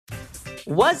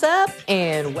What's up,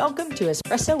 and welcome to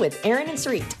Espresso with Aaron and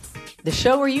Sarit, the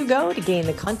show where you go to gain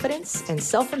the confidence and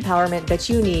self-empowerment that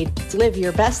you need to live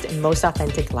your best and most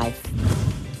authentic life.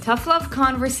 Tough love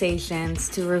conversations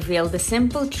to reveal the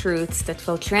simple truths that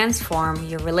will transform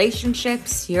your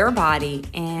relationships, your body,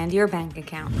 and your bank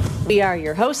account. We are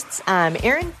your hosts. I'm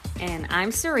Aaron. And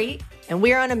I'm Sarit. And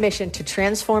we are on a mission to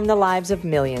transform the lives of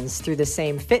millions through the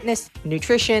same fitness,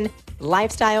 nutrition,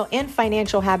 lifestyle, and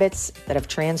financial habits that have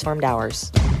transformed ours.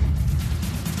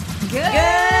 Good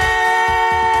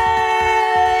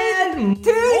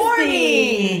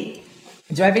morning!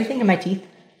 Do I have anything in my teeth?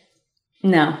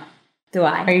 No. Do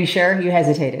I? Are you sure? You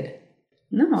hesitated.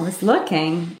 No, I was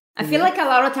looking. I feel like a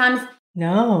lot of times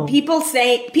people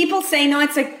say no,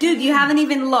 it's like, dude, you haven't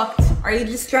even looked. Are you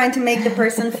just trying to make the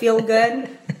person feel good?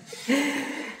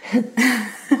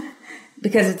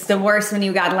 Because it's the worst when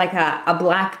you got like a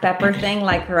black pepper thing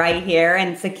like right here and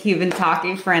it's like you've been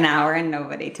talking for an hour and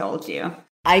nobody told you.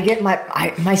 I get my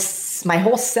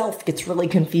whole self gets really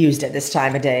confused at this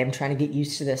time of day. I'm trying to get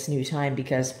used to this new time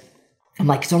because I'm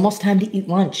like, it's almost time to eat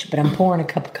lunch, but I'm pouring a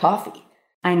cup of coffee.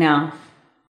 I know.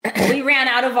 We ran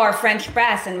out of our French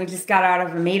press and we just got out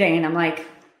of a meeting and I'm like,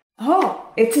 oh,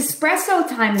 it's espresso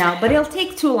time now, but it'll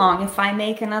take too long if I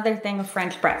make another thing of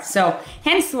French press. So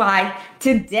hence why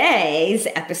today's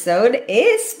episode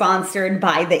is sponsored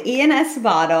by the ENS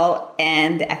bottle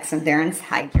and X-Endurance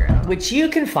Hydro, which you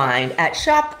can find at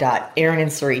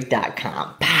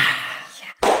shop.aaronandsarit.com.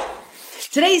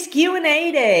 Today's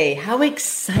Q&A day. How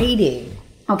exciting.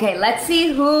 Okay, let's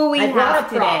see who we have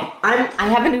today. I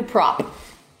have a new prop.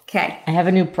 Okay. I have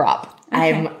a new prop.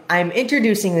 Okay. I'm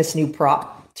introducing this new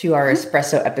prop to our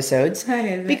espresso episodes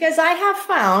because I have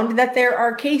found that there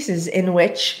are cases in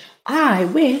which I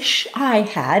wish I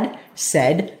had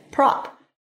said prop.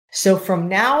 So from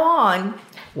now on,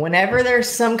 whenever there's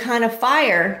some kind of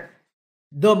fire,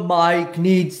 the mic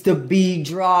needs to be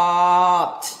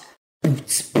dropped.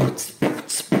 Boots, boots,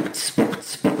 boots, boots,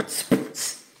 boots, boots,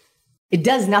 boots. It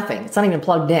does nothing. It's not even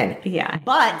plugged in. Yeah.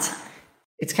 But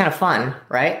it's kind of fun,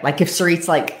 right? Like if Sarit's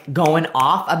like going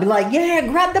off, I'd be like, yeah,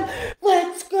 grab them.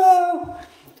 Let's go.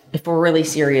 If we're really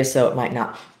serious, though, it might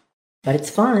not. But it's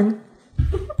fun.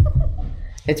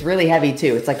 It's really heavy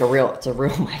too. It's a real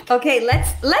mic. Okay, let's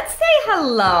say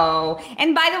hello.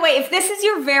 And by the way, if this is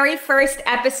your very first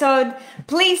episode,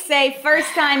 please say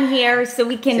first time here so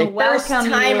we can welcome first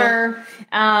timer.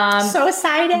 So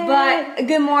excited. But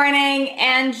good morning,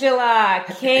 Angela,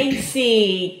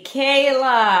 Casey,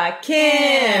 Kayla,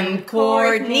 Kim,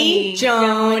 Courtney,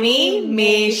 Joni,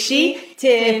 Mishi,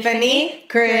 Tiffany,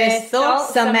 Crystal,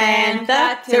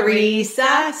 Samantha,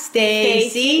 Teresa,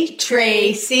 Stacy,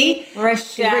 Tracy,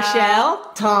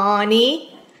 Rochelle,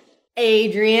 Tawny,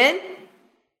 Adrian,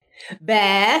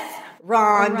 Beth,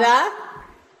 Rhonda,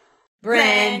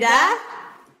 Brenda.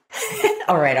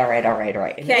 All right.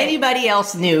 Okay. Anybody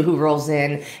else new who rolls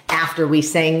in after we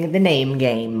sang the name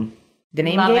game? The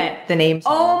name Love game? It. The name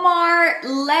song. Omar,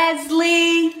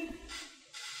 Leslie,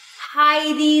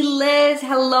 Heidi, Liz,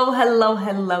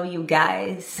 hello, you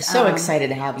guys. So excited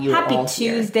to have you happy all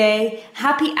Tuesday. Here.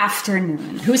 Happy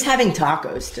afternoon. Who's having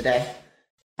tacos today?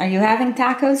 Are you having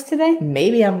tacos today?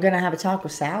 Maybe I'm going to have a taco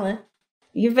salad.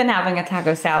 You've been having a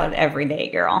taco salad every day,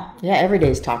 girl. Yeah, every day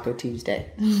is Taco Tuesday.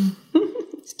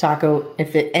 It's taco.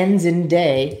 If it ends in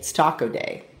day, it's taco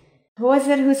day. Who was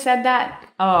it who said that?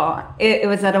 Oh, it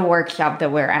was at a workshop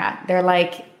that we're at. They're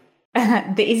like,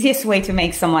 the easiest way to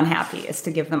make someone happy is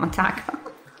to give them a taco.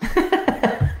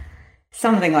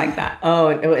 Something like that. Oh,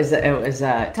 it was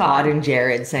Todd and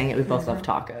Jared saying it. We both love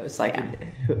tacos.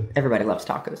 Everybody loves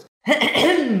tacos.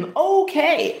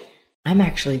 Okay. I'm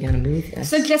actually going to move this.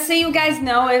 So just so you guys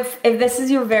know, if this is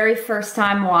your very first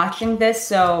time watching this,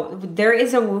 so there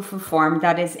is a WUFU form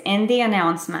that is in the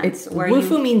announcements.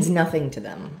 WUFU means nothing to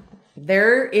them.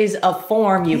 There is a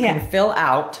form you can fill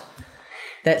out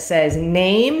that says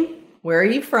name, where are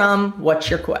you from, what's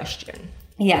your question?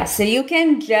 Yeah, so you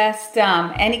can just,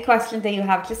 any question that you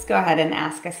have, just go ahead and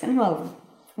ask us and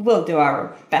we'll do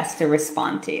our best to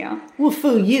respond to you. We'll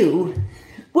fool you.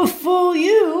 We'll fool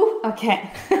you. Okay.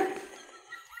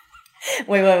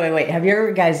 Wait. Have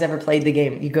you guys ever played the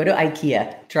game? You go to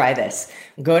IKEA. Try this.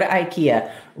 Go to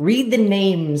IKEA. Read the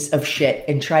names of shit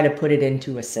and try to put it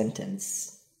into a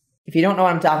sentence. If you don't know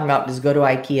what I'm talking about, just go to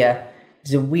IKEA.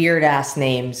 There's a weird-ass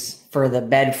names for the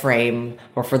bed frame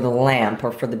or for the lamp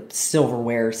or for the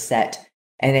silverware set.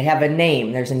 And they have a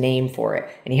name. There's a name for it.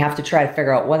 And you have to try to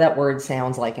figure out what that word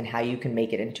sounds like and how you can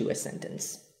make it into a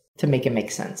sentence to make it make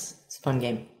sense. It's a fun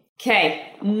game.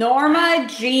 Okay, Norma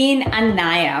Jean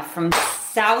Anaya from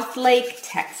Southlake,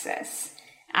 Texas.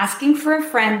 Asking for a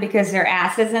friend because their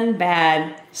ass is in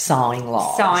bed. Sawing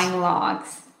logs. Sawing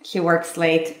logs. She works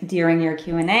late during your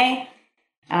Q&A.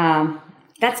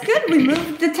 That's good. We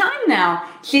moved the time now.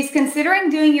 She's considering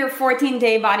doing your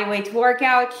 14-day bodyweight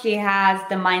workout. She has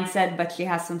the mindset, but she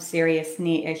has some serious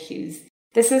knee issues.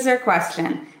 This is her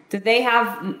question. Do they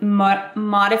have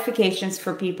modifications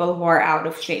for people who are out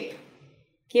of shape?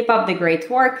 Keep up the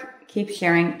great work. Keep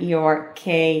sharing your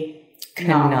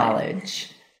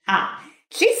knowledge.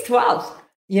 She's 12.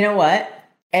 You know what?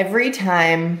 Every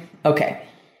time, okay,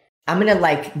 I'm going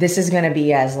to this is going to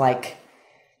be as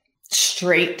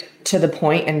straight to the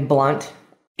point and blunt.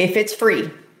 If it's free,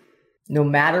 no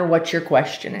matter what your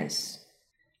question is,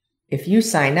 if you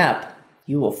sign up,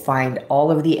 you will find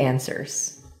all of the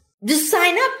answers. Just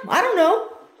sign up. I don't know.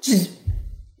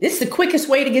 It's the quickest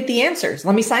way to get the answers.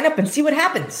 Let me sign up and see what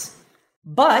happens.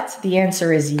 But the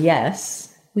answer is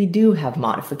yes, we do have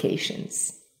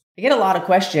modifications. I get a lot of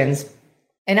questions,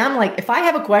 and I'm like, if I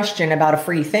have a question about a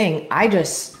free thing, I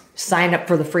just sign up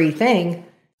for the free thing.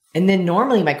 And then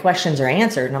normally my questions are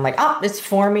answered and I'm like, oh, it's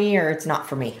for me or it's not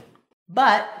for me.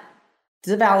 But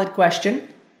it's a valid question.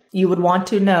 You would want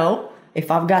to know, if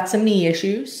I've got some knee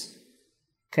issues,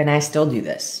 can I still do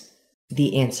this?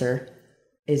 The answer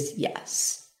is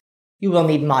yes. You will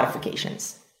need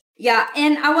modifications. Yeah,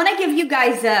 and I want to give you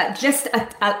guys just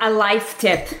a life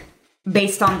tip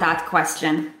based on that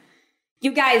question.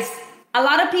 You guys, a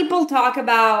lot of people talk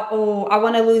about, oh, I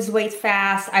want to lose weight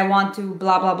fast. I want to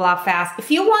blah, blah, blah fast. If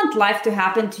you want life to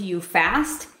happen to you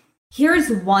fast,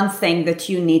 here's one thing that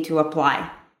you need to apply.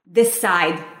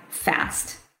 Decide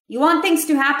fast. You want things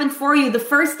to happen for you. The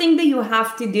first thing that you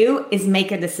have to do is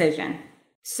make a decision.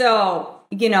 So,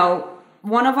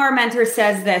 one of our mentors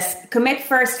says this, commit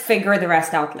first, figure the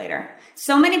rest out later.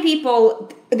 So many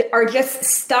people are just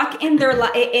stuck in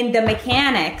the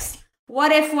mechanics.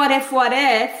 What if?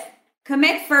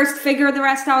 Commit first, figure the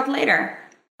rest out later.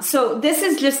 So this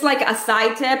is just a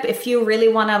side tip. If you really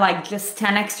want to just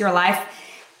 10x your life,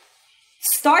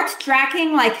 start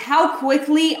tracking how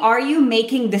quickly are you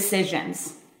making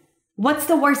decisions? What's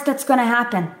the worst that's going to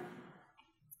happen?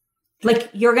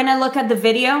 You're going to look at the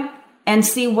video and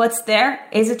see what's there.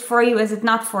 Is it for you? Is it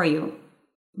not for you?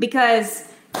 Because,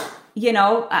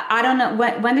 I don't know.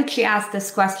 When did she ask this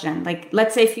question?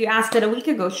 Let's say if you asked it a week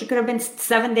ago, she could have been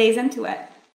 7 days into it.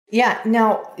 Yeah.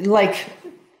 Now,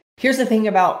 here's the thing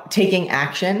about taking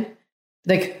action.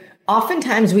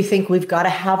 Oftentimes we think we've got to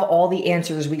have all the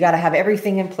answers. We got to have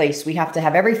everything in place. We have to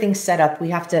have everything set up.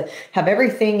 We have to have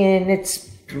everything in its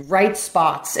right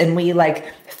spots. And we think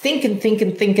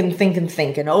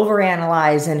and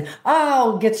overanalyze and,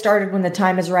 I'll get started when the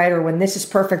time is right, or when this is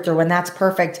perfect, or when that's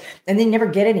perfect. And then never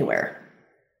get anywhere.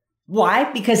 Why?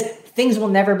 Because things will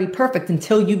never be perfect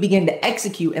until you begin to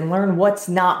execute and learn what's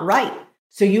not right.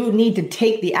 So you need to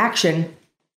take the action.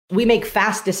 We make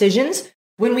fast decisions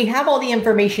when we have all the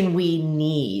information we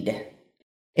need.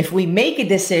 If we make a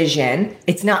decision,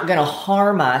 it's not going to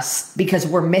harm us because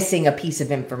we're missing a piece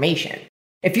of information.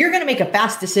 If you're going to make a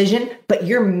fast decision, but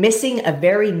you're missing a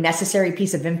very necessary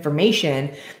piece of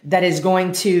information that is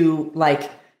going to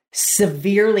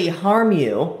severely harm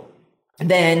you,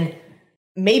 then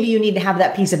maybe you need to have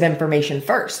that piece of information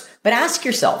first. But ask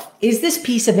yourself, is this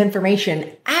piece of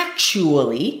information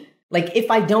actually,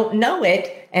 if I don't know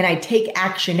it and I take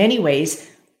action anyways,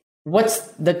 what's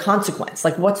the consequence?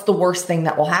 What's the worst thing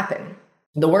that will happen?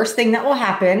 The worst thing that will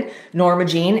happen, Norma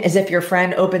Jean, is if your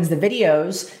friend opens the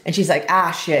videos and she's like,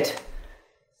 shit.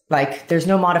 There's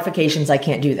no modifications. I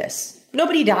can't do this.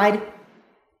 Nobody died.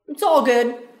 It's all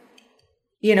good.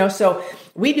 So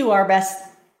we do our best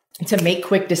to make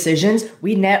quick decisions.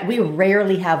 We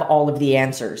rarely have all of the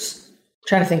answers. I'm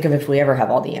trying to think of if we ever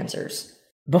have all the answers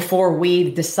before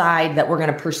we decide that we're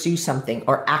going to pursue something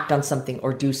or act on something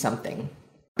or do something.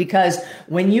 Because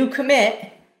when you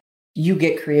commit, you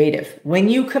get creative. When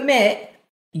you commit,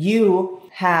 you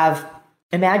have,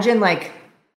 imagine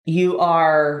you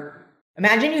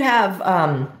have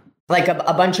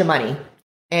a bunch of money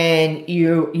and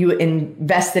you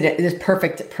invested it. This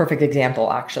perfect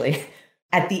example, actually.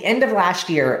 At the end of last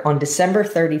year, on December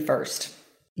 31st,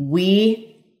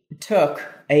 we took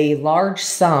a large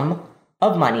sum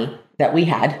of money that we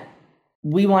had.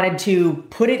 We wanted to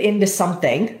put it into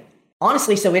something,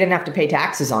 honestly, so we didn't have to pay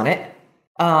taxes on it.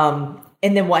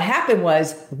 And then what happened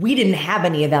was we didn't have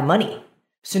any of that money.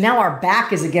 So now our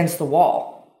back is against the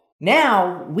wall.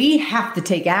 Now we have to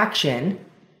take action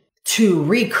to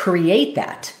recreate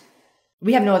that.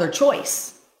 We have no other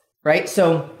choice, right?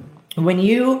 So when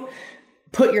you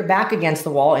put your back against the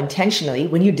wall intentionally,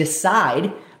 when you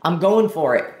decide, I'm going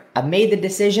for it, I've made the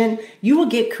decision. You will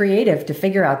get creative to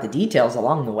figure out the details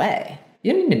along the way.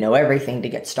 You don't need to know everything to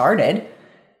get started.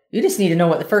 You just need to know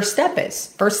what the first step is.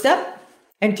 First step,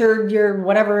 enter your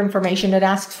whatever information it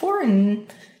asks for,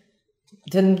 and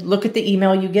then look at the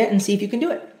email you get and see if you can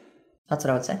do it. That's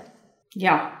what I would say.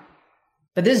 Yeah.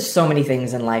 But there's so many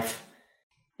things in life.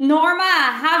 Norma,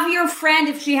 have your friend,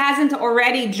 if she hasn't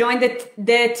already, join the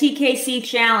TKC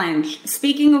challenge.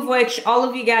 Speaking of which, all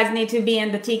of you guys need to be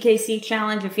in the TKC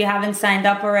challenge if you haven't signed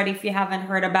up already, if you haven't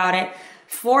heard about it.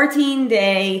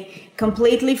 14-day,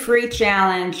 completely free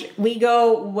challenge. We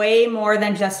go way more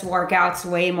than just workouts,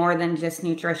 way more than just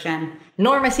nutrition.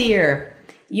 Norma's here.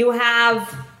 You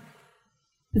have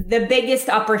the biggest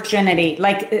opportunity.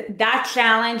 Like, that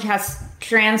challenge has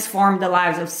transformed the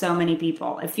lives of so many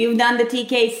people. If you've done the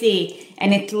TKC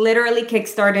and it literally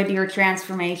kickstarted your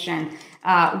transformation,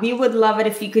 we would love it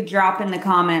if you could drop in the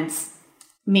comments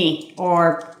me,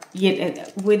 or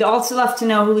we'd also love to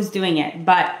know who's doing it.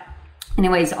 But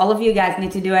anyways, all of you guys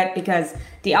need to do it because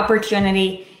the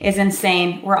opportunity is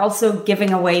insane. We're also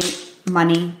giving away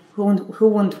money. Who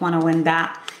wouldn't want to win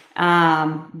that?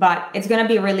 But it's going to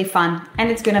be really fun, and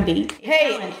it's going to be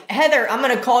Hey, Heather, I'm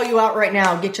going to call you out right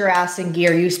now. Get your ass in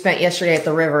gear. You spent yesterday at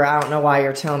the river. I don't know why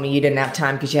you're telling me you didn't have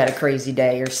time because you had a crazy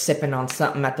day. You're sipping on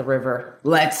something at the river.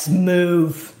 Let's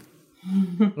move.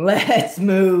 Let's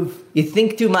move. You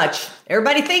think too much.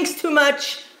 Everybody thinks too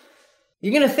much.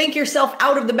 You're going to think yourself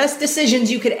out of the best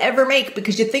decisions you could ever make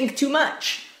because you think too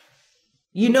much.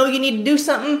 You know you need to do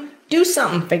something. Do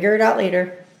something. Figure it out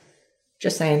later.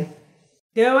 Just saying.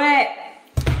 Do it.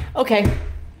 Okay.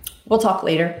 We'll talk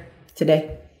later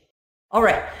today. All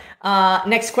right.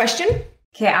 Next question.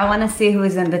 Okay, I want to see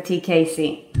who's in the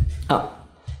TKC. Oh.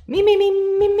 Me.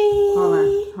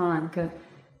 Hold on. Good.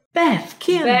 Beth,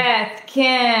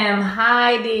 Kim,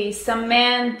 Heidi,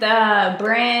 Samantha,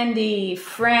 Brandy,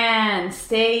 Fran,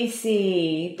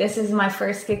 Stacy. This is my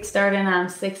first Kickstarter and I'm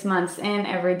 6 months in.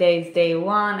 Every day is day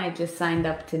one. I just signed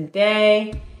up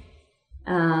today.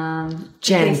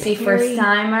 Casey, first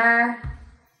timer.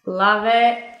 Love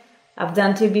it. I've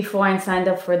done 2 before and signed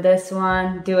up for this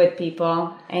one. Do it,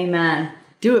 people. Amen.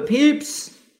 Do it,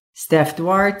 peeps. Steph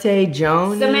Duarte,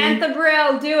 Joan, Samantha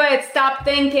Brill, do it. Stop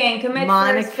thinking. Commit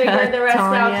Monica, first, figure the rest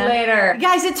Tanya. out later.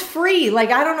 Guys, it's free.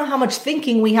 Like, I don't know how much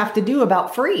thinking we have to do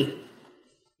about free.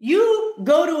 You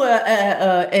go to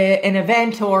an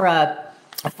event or a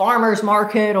farmer's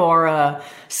market or a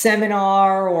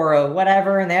seminar or a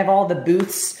whatever, and they have all the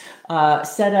booths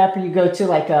set up, or you go to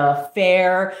like a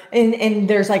fair and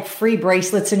there's like free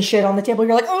bracelets and shit on the table.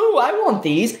 You're like, oh, I want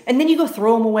these. And then you go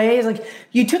throw them away. It's like,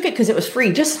 you took it because it was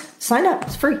free. Just sign up.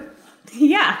 It's free.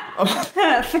 Yeah.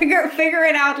 Figure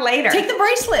it out later. Take the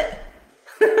bracelet.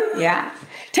 Yeah.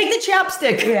 Take the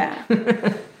chapstick.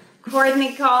 Yeah.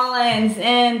 Courtney Collins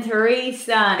and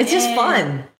Teresa. It's just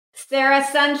fun. Sarah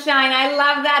Sunshine. I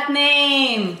love that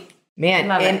name. Man,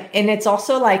 love and it's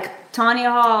also like,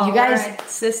 Tanya Hall, you guys,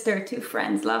 sister, 2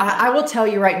 friends, love I will tell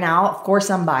you right now, of course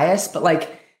I'm biased, but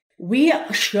like, we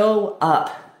show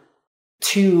up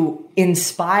to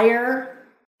inspire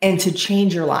and to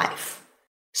change your life.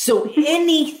 So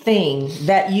anything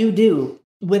that you do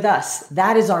with us,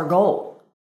 that is our goal.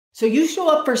 So you show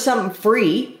up for something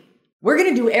free. We're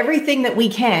going to do everything that we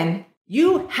can.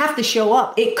 You have to show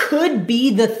up. It could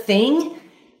be the thing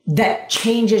that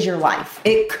changes your life.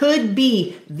 It could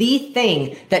be the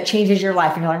thing that changes your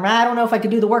life. And you're like, I don't know if I could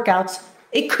do the workouts.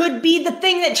 It could be the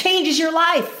thing that changes your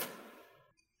life.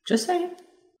 Just saying.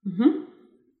 Mm-hmm.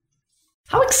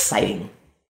 How exciting.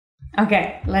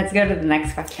 Okay, let's go to the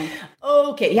next question.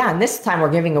 Okay, yeah, and this time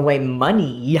we're giving away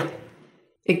money.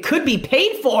 It could be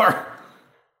paid for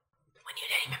when you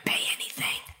didn't even pay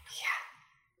anything.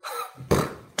 Yeah.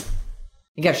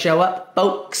 You gotta show up,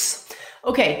 folks.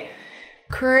 Okay.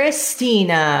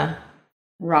 Christina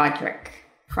Roderick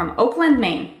from Oakland,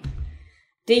 Maine.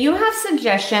 Do you have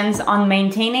suggestions on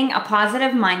maintaining a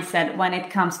positive mindset when it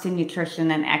comes to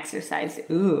nutrition and exercise?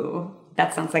 Ooh,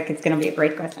 that sounds like it's going to be a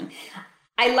great question.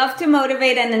 I love to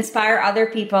motivate and inspire other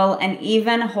people and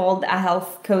even hold a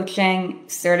health coaching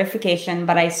certification,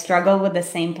 but I struggle with the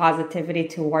same positivity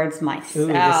towards myself. Ooh,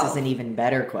 this is an even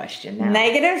better question now.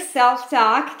 Negative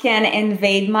self-talk can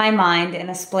invade my mind in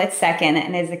a split second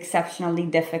and is exceptionally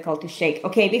difficult to shake.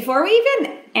 Okay, before we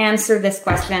even answer this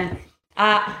question,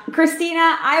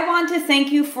 Christina, I want to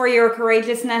thank you for your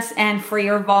courageousness and for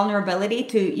your vulnerability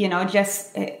to,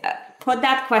 just put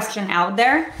that question out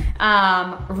there.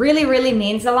 Really, really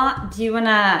means a lot. Do you want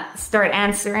to start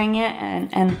answering it?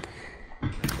 And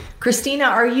Christina,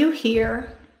 are you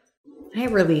here? I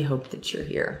really hope that you're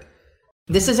here.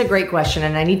 This is a great question,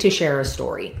 and I need to share a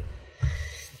story.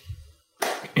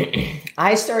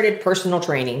 I started personal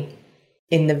training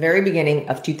in the very beginning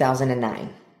of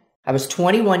 2009. I was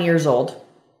 21 years old.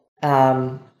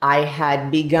 I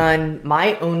had begun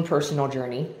my own personal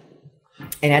journey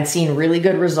and had seen really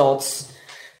good results.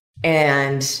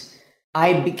 And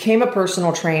I became a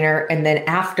personal trainer. And then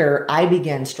after, I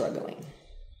began struggling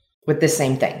with the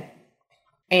same thing.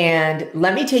 And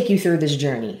let me take you through this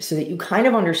journey so that you kind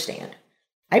of understand.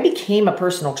 I became a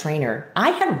personal trainer.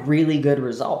 I had really good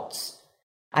results.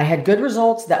 I had good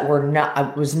results that I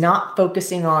was not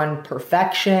focusing on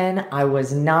perfection. I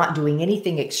was not doing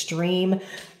anything extreme.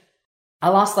 I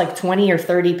lost like 20 or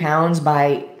 30 pounds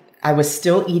I was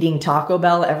still eating Taco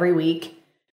Bell every week.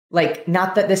 Like,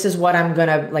 not that this is what I'm going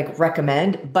to like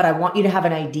recommend, but I want you to have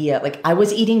an idea. Like, I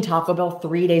was eating Taco Bell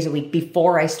 3 days a week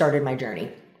before I started my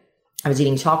journey. I was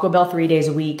eating Taco Bell 3 days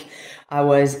a week. I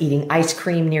was eating ice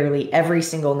cream nearly every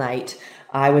single night.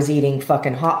 I was eating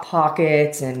fucking Hot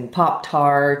Pockets and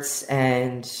Pop-Tarts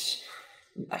and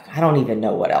I don't even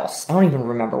know what else. I don't even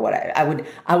remember what I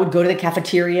would go to the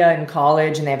cafeteria in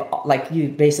college and they have like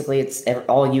it's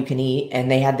all you can eat.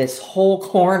 And they had this whole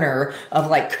corner of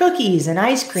like cookies and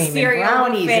ice cream cereal and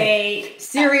brownies. Buffet,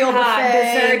 cereal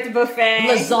buffet. Dessert buffet.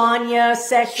 Lasagna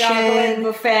section. Chocolate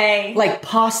buffet. Like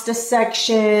pasta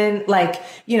section. Like,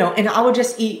 and I would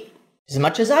just eat as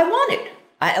much as I wanted.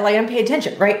 I didn't pay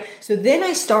attention, right? So then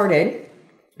I started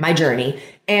my journey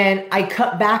and I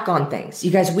cut back on things.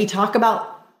 You guys, we talk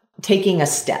about taking a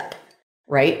step,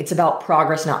 right? It's about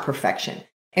progress, not perfection.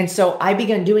 And so I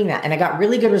began doing that and I got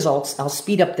really good results. I'll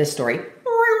speed up this story.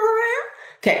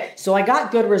 Okay, so I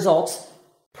got good results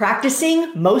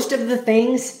practicing most of the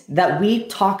things that we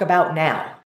talk about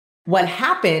now. What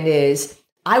happened is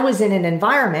I was in an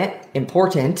environment,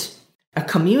 a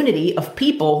community of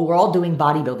people who were all doing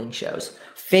bodybuilding shows.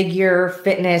 Figure,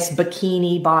 fitness,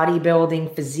 bikini,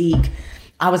 bodybuilding, physique.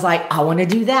 I was like, I want to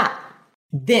do that.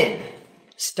 Then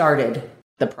started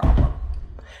the problem.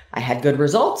 I had good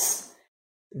results.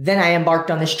 Then I embarked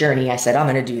on this journey. I said, I'm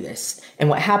going to do this. And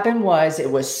what happened was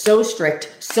it was so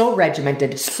strict, so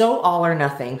regimented, so all or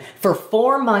nothing. For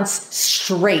 4 months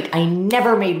straight, I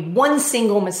never made one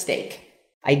single mistake.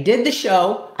 I did the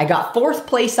show. I got 4th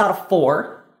place out of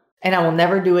 4, and I will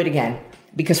never do it again.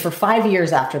 Because for 5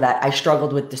 years after that, I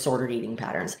struggled with disordered eating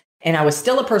patterns. And I was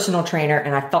still a personal trainer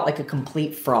and I felt like a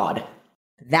complete fraud.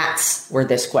 That's where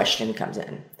this question comes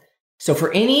in. So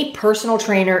for any personal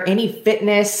trainer, any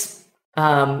fitness,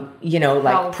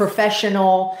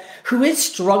 professional who is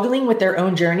struggling with their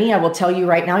own journey, I will tell you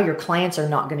right now, your clients are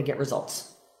not going to get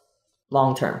results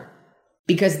long term.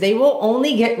 Because they will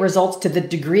only get results to the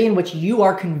degree in which you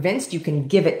are convinced you can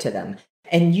give it to them.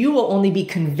 And you will only be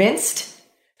convinced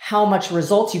how much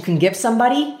results you can give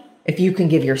somebody if you can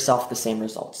give yourself the same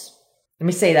results. Let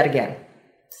me say that again.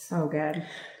 So good.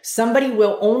 Somebody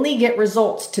will only get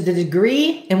results to the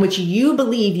degree in which you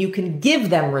believe you can give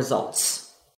them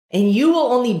results. And you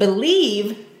will only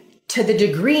believe to the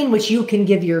degree in which you can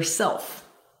give yourself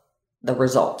the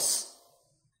results.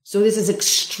 So this is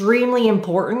extremely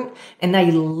important. And I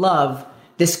love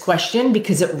this question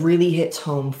because it really hits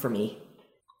home for me.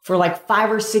 For like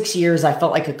 5 or 6 years, I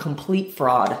felt like a complete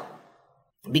fraud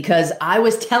because I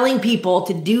was telling people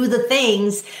to do the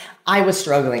things I was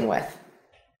struggling with.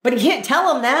 But you can't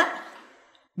tell them that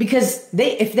because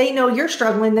if they know you're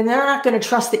struggling, then they're not going to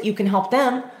trust that you can help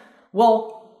them.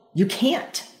 Well, you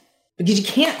can't because you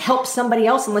can't help somebody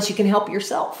else unless you can help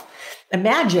yourself.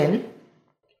 Imagine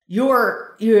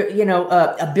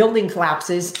a building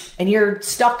collapses and you're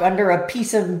stuck under a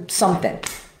piece of something.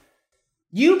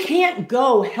 You can't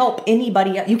go help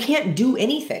anybody else. You can't do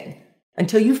anything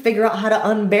until you figure out how to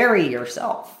unbury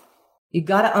yourself. You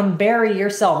got to unbury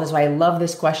yourself. That's why I love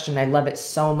this question. I love it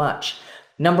so much.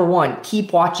 Number 1,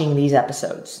 keep watching these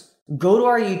episodes. Go to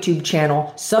our YouTube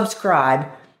channel, subscribe,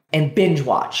 and binge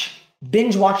watch.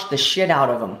 Binge watch the shit out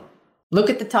of them. Look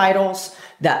at the titles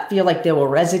that feel like they will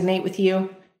resonate with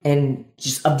you and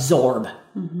just absorb.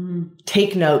 Mm-hmm.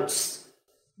 Take notes.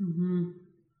 Mm-hmm.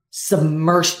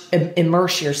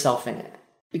 Immerse yourself in it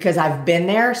because I've been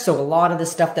there. So a lot of the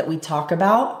stuff that we talk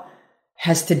about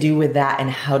has to do with that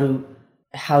and how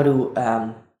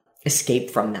to escape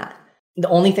from that. The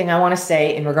only thing I want to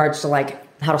say in regards to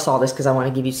like how to solve this, because I want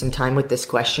to give you some time with this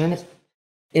question,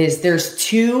 is there's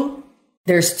two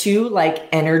like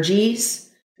energies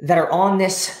that are on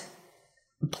this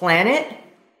planet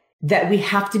that we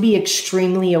have to be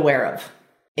extremely aware of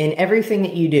in everything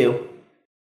that you do.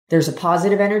 There's a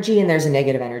positive energy and there's a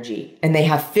negative energy, and they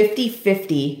have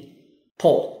 50-50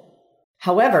 pull.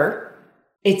 However,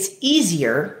 it's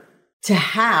easier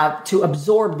to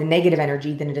absorb the negative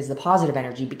energy than it is the positive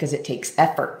energy because it takes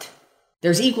effort.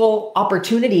 There's equal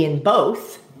opportunity in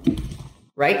both,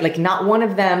 right? Like not one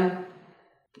of them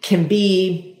can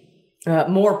be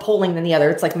more pulling than the other.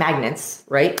 It's like magnets,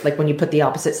 right? Like when you put the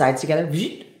opposite sides together.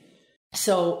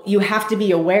 So you have to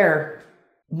be aware,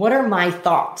 what are my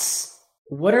thoughts?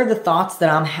 What are the thoughts that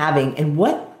I'm having? And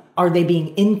what are they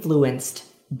being influenced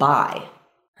by?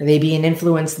 Are they being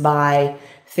influenced by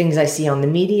things I see on the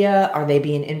media? Are they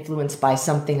being influenced by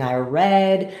something I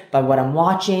read, by what I'm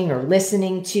watching or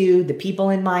listening to, the people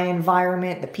in my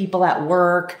environment, the people at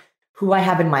work, who I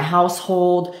have in my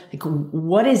household? Like,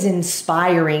 what is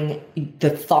inspiring the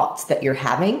thoughts that you're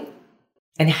having?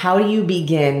 And how do you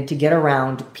begin to get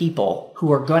around people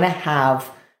who are going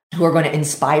to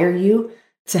inspire you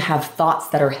to have thoughts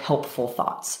that are helpful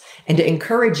thoughts and to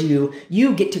encourage you?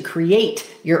 You get to create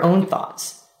your own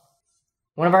thoughts.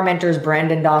 One of our mentors,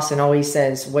 Brandon Dawson, always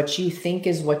says, what you think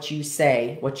is what you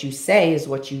say is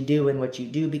what you do, and what you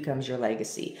do becomes your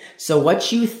legacy. So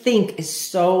what you think is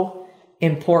so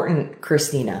important,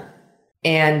 Christina.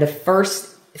 And the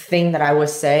first thing that I would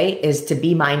say is to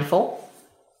be mindful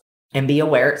and be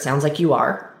aware. It sounds like you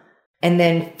are. And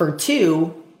then for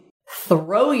 2,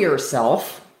 throw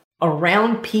yourself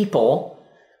around people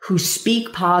who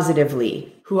speak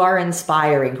positively, who are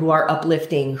inspiring, who are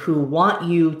uplifting, who want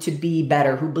you to be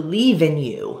better, who believe in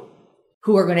you,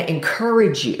 who are going to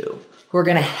encourage you, who are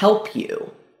going to help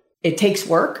you. It takes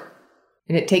work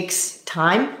and it takes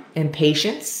time and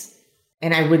patience.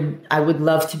 And I would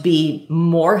love to be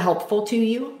more helpful to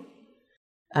you.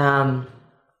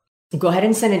 Go ahead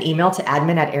and send an email to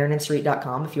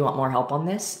admin@aaronandsarit.com if you want more help on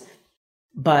this.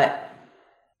 But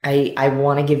I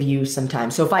want to give you some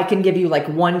time. So if I can give you like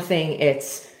one thing,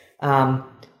 it's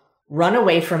run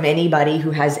away from anybody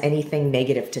who has anything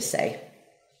negative to say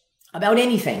about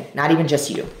anything, not even just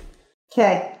you.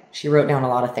 Okay. She wrote down a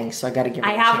lot of things, so I got to give her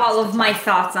I have all of my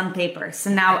thoughts on paper. So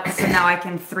now I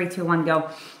can 3, 2, 1, go.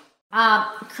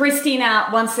 Christina,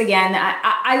 once again,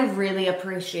 I really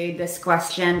appreciate this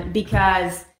question,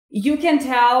 because you can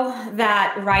tell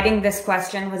that writing this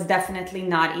question was definitely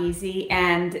not easy.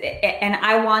 And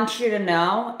I want you to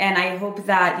know, and I hope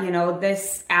that,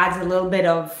 this adds a little bit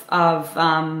of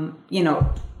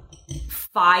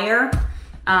fire,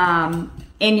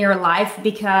 in your life,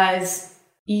 because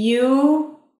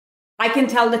I can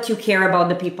tell that you care about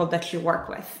the people that you work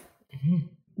with. Mm-hmm.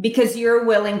 Because you're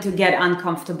willing to get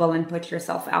uncomfortable and put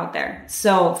yourself out there.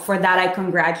 So for that, I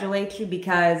congratulate you,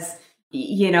 because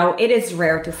it is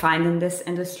rare to find in this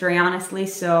industry, honestly.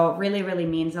 So really, really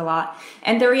means a lot.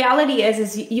 And the reality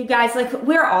is you guys, like,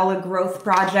 we're all a growth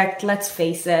project. Let's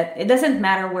face it. It doesn't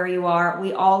matter where you are.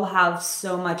 We all have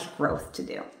so much growth to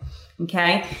do.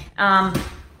 Okay.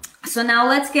 So now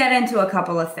let's get into a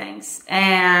couple of things.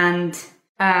 And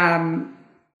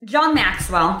John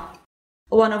Maxwell,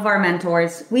 one of our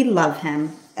mentors, we love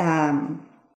him.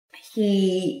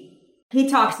 He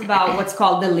talks about what's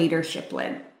called the leadership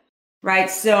lid.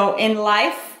 Right. So in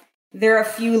life, there are a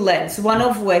few lids, one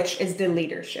of which is the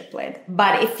leadership lid.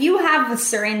 But if you have a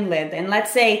certain lid, and let's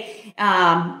say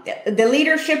the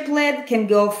leadership lid can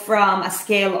go from a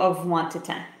scale of 1 to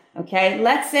 10. OK,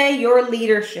 let's say your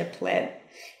leadership lid,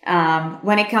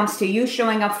 when it comes to you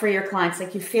showing up for your clients,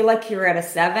 like you feel like you're at a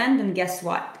 7, then guess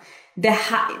what?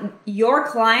 Your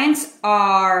clients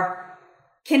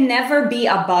can never be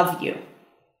above you.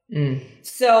 Mm.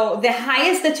 So the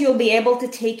highest that you'll be able to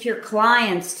take your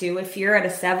clients to, if you're at a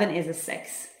 7, is a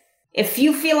 6. If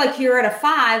you feel like you're at a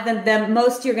 5, then the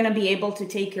most you're going to be able to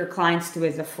take your clients to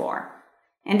is a 4.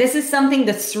 And this is something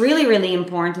that's really, really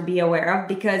important to be aware of,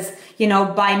 because,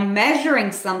 by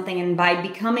measuring something and by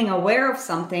becoming aware of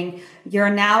something, you're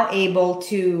now able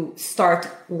to start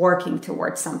working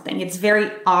towards something. It's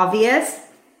very obvious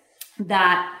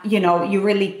that, you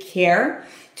really care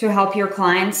to help your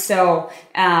clients. So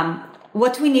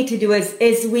what we need to do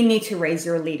is we need to raise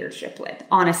your leadership lid.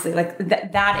 Honestly, like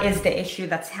that is the issue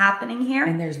that's happening here.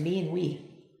 And there's me and we.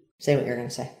 Say what you're going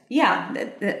to say. Yeah.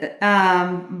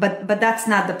 But that's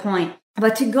not the point.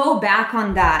 But to go back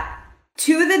on that,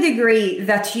 to the degree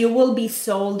that you will be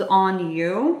sold on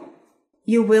you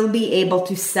will be able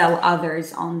to sell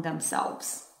others on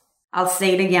themselves. I'll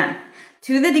say it again.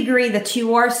 To the degree that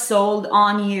you are sold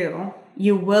on you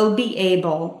will be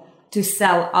able to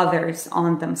sell others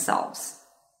on themselves.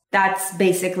 That's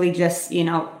basically just,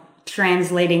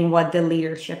 translating what the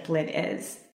leadership lid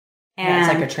is. And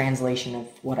it's like a translation of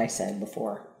what I said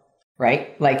before,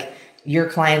 right? Like, your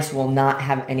clients will not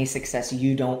have any success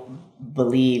you don't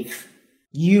believe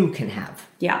you can have.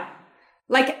 Yeah.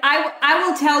 Like, I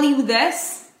will tell you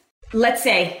this. Let's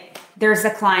say there's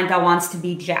a client that wants to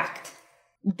be jacked.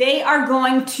 they are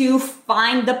going to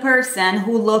find the person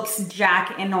who looks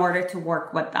jack in order to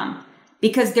work with them,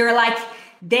 because they're like,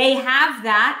 they have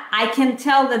that. I can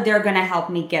tell that they're going to help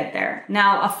me get there.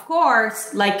 Now, of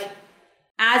course, like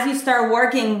as you start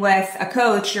working with a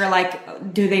coach, you're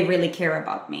like, do they really care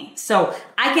about me? So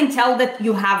I can tell that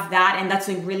you have that. And that's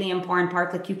a really important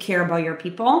part. Like you care about your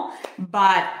people.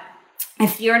 But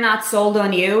if you're not sold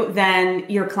on you, then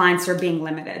your clients are being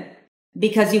limited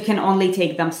because you can only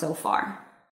take them so far.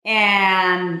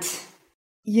 And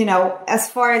you know, as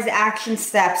far as action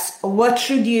steps, what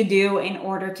should you do in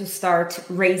order to start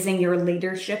raising your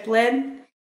leadership lid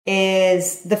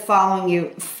is the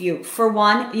following few. For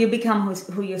one, you become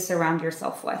who you surround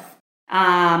yourself with.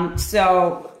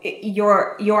 So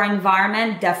your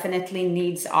environment definitely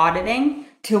needs auditing.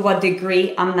 To what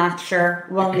degree, I'm not sure.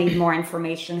 We'll need more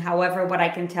information. However, what I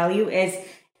can tell you is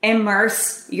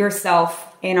immerse yourself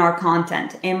in our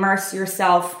content. Immerse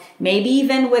yourself, maybe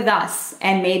even with us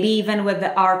and maybe even with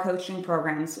our coaching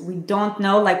programs. We don't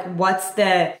know like what's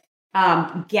the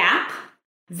gap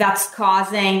that's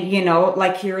causing, you know,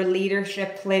 like your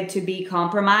leadership lid to be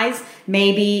compromised.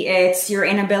 Maybe it's your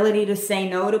inability to say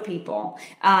no to people.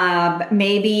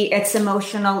 Maybe it's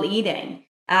emotional eating.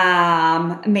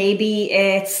 Maybe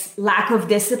it's lack of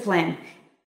discipline.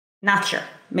 Not sure.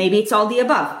 Maybe it's all the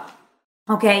above.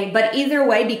 Okay, but either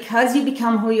way, because you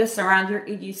become who you surround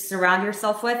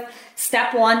yourself with,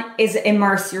 step one is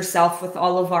immerse yourself with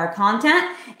all of our content.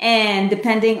 And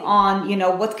depending on, you know,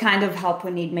 what kind of help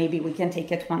we need, maybe we can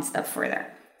take it one step further.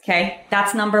 Okay,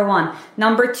 that's number one.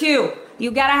 Number two,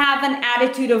 you gotta have an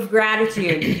attitude of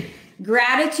gratitude.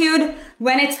 Gratitude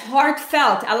when it's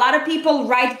heartfelt. A lot of people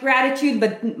write gratitude,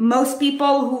 but most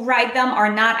people who write them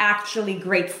are not actually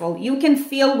grateful. You can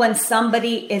feel when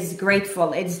somebody is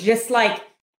grateful. It's just like,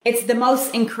 it's the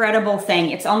most incredible thing.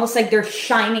 It's almost like they're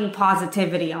shining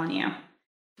positivity on you.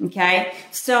 Okay.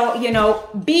 So, you know,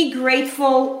 be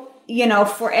grateful, you know,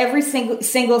 for every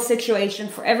single situation,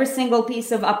 for every single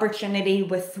piece of opportunity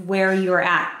with where you're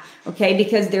at. Okay,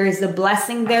 because there is a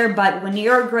blessing there, but when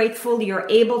you're grateful, you're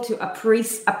able to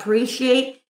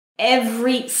appreciate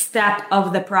every step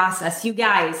of the process. You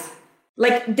guys,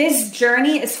 like this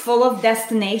journey is full of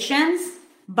destinations,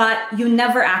 but you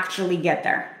never actually get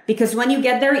there. Because when you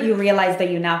get there, you realize that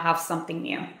you now have something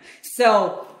new.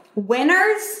 So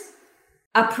winners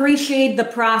appreciate the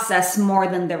process more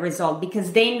than the result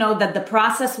because they know that the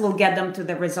process will get them to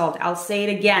the result. I'll say it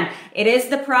again. It is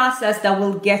the process that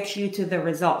will get you to the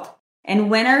result.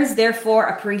 And winners, therefore,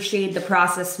 appreciate the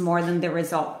process more than the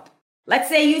result. Let's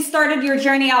say you started your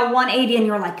journey at 180 and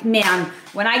you're like, man,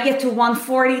 when I get to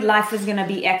 140, life is going to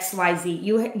be X, Y, Z.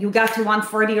 You got to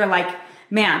 140, you're like,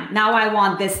 man, now I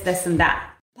want this, this, and that.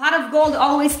 Pot of gold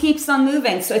always keeps on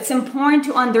moving. So it's important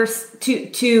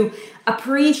to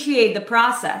appreciate the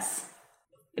process,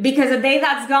 because a day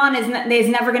that's gone is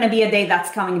never going to be a day that's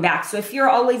coming back. So if you're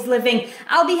always living,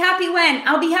 I'll be happy when,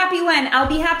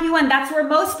 that's where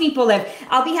most people live.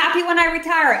 I'll be happy when I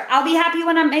retire. I'll be happy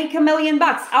when I make $1 million.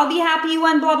 I'll be happy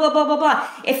when blah, blah, blah, blah, blah.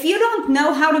 If you don't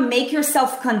know how to make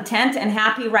yourself content and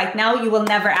happy right now, you will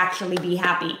never actually be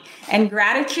happy. And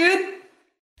gratitude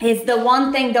is the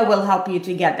one thing that will help you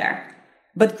to get there.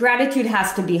 But gratitude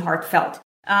has to be heartfelt.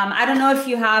 I don't know if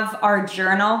you have our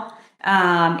journal.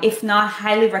 If not,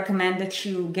 highly recommend that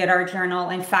you get our journal.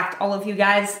 In fact, all of you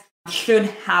guys should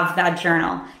have that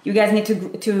journal. You guys need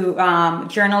to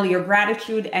journal your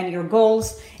gratitude and your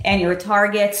goals and your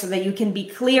targets so that you can be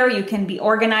clear, you can be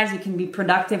organized, you can be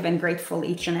productive and grateful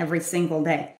each and every single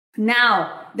day.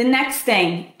 Now, the next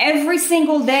thing, every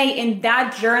single day in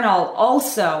that journal,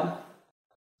 also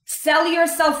sell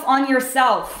yourself on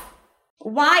yourself.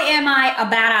 Why am I a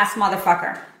badass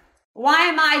motherfucker? Why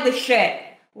am I the shit?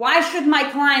 Why should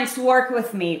my clients work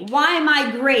with me? Why am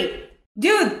I great?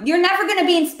 Dude, you're never going to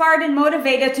be inspired and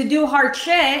motivated to do hard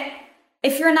shit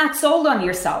if you're not sold on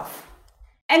yourself.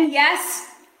 And yes,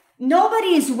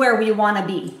 nobody is where we want to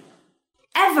be.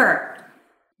 Ever.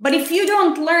 But if you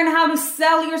don't learn how to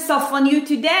sell yourself on you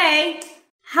today,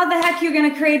 how the heck you're going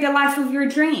to create the life of your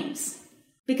dreams?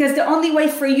 Because the only way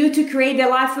for you to create the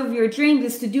life of your dreams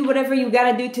is to do whatever you got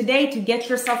to do today to get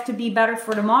yourself to be better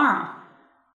for tomorrow.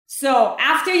 So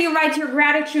after you write your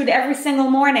gratitude every single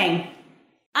morning,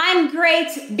 I'm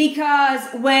great because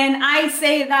when I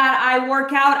say that I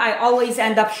work out, I always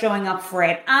end up showing up for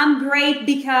it. I'm great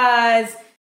because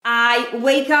I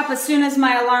wake up as soon as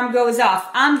my alarm goes off.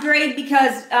 I'm great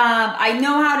because I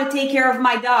know how to take care of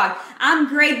my dog. I'm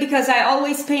great because I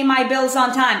always pay my bills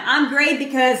on time. I'm great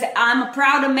because I'm a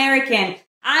proud American.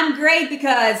 I'm great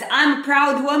because I'm a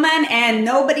proud woman and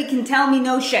nobody can tell me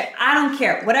no shit. I don't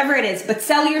care, whatever it is, but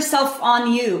sell yourself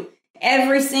on you.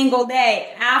 every single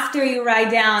day after you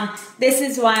write down, this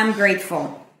is why I'm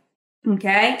grateful.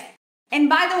 Okay? And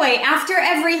by the way, after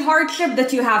every hardship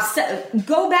that you have,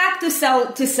 go back to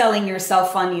selling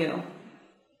yourself on you.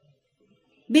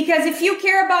 Because if you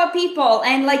care about people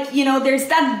and there's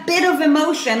that bit of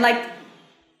emotion,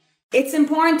 it's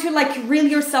important to reel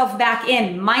yourself back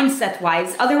in mindset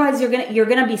wise. Otherwise you're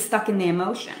gonna be stuck in the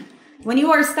emotion. When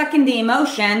you are stuck in the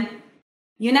emotion,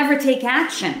 you never take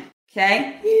action.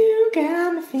 Okay? You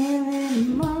got me feeling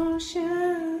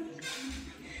emotion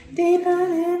deeper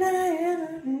than I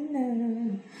ever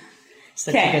knew.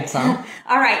 Such a good song.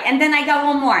 All right, and then I got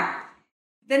one more.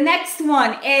 The next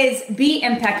one is be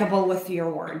impeccable with your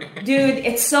word. Dude,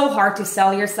 it's so hard to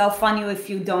sell yourself on you if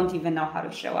you don't even know how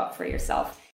to show up for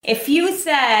yourself. If you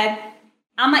said,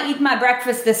 I'm going to eat my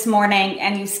breakfast this morning,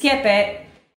 and you skip it,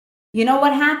 you know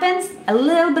what happens? A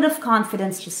little bit of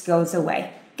confidence just goes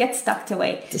away. Gets tucked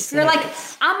away. You're like,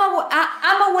 I'm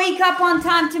going to wake up on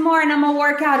time tomorrow and I'm going to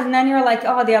work out. And then you're like,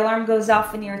 oh, the alarm goes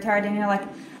off and you're tired. And you're like,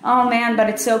 oh man, but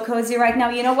it's so cozy right now.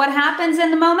 You know what happens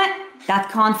in the moment? That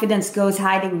confidence goes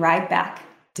hiding right back.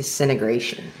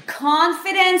 Disintegration.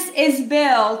 Confidence is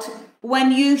built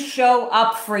when you show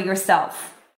up for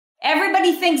yourself.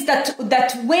 Everybody thinks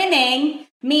that winning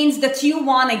means that you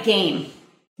won a game.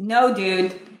 No,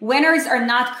 dude. Winners are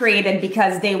not created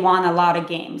because they won a lot of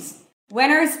games.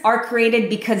 Winners are created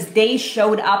because they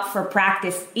showed up for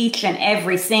practice each and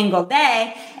every single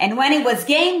day. And when it was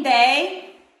game day,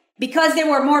 because they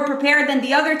were more prepared than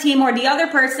the other team or the other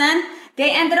person,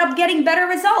 they ended up getting better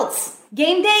results.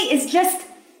 Game day is just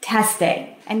test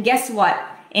day. And guess what?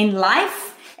 In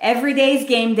life, every day is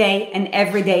game day and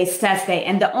every day is test day.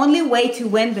 And the only way to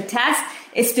win the test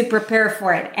is to prepare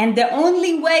for it. And the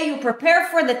only way you prepare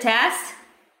for the test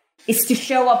is to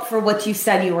show up for what you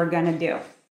said you were going to do.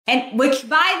 And which,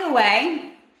 by the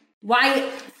way,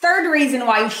 third reason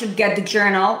why you should get the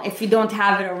journal, if you don't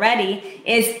have it already,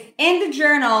 is in the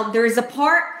journal, there is a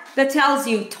part that tells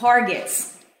you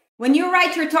targets. When you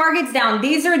write your targets down,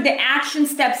 these are the action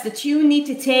steps that you need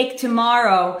to take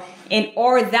tomorrow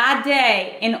or that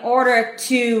day in order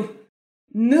to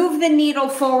move the needle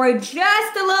forward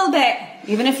just a little bit,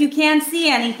 even if you can't see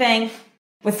anything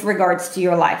with regards to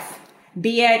your life.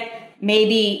 Be it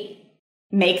maybe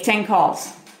make 10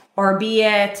 calls, or be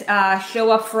it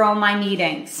show up for all my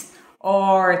meetings,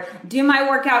 or do my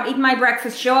workout, eat my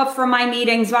breakfast, show up for my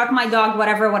meetings, walk my dog,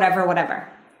 whatever.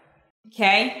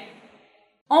 Okay?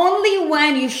 Only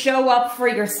when you show up for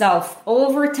yourself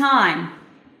over time,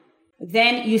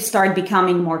 then you start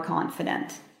becoming more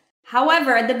confident.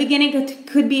 However, at the beginning, it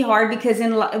could be hard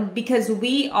because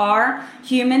we are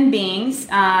human beings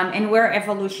and we're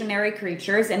evolutionary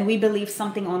creatures, and we believe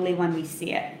something only when we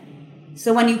see it.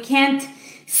 So when you can't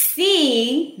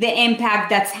see the impact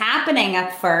that's happening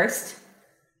at first,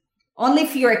 only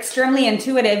if you're extremely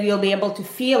intuitive, you'll be able to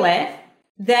feel it.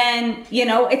 Then,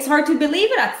 it's hard to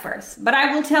believe it at first. But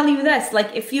I will tell you this,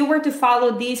 if you were to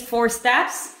follow these 4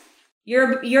 steps,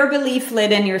 your belief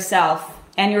lid in yourself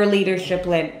and your leadership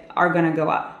lid are going to go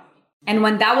up. And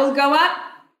when that will go up,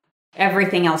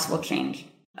 everything else will change.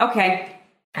 Okay.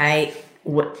 I've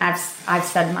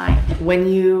said mine.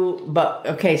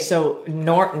 So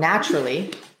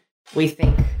naturally, we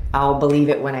think I'll believe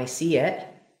it when I see it.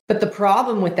 But the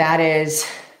problem with that is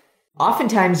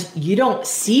oftentimes you don't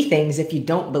see things if you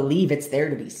don't believe it's there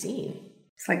to be seen.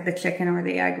 It's like the chicken or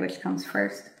the egg, which comes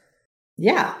first.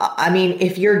 Yeah. I mean,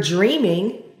 if you're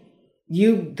dreaming,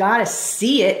 you got to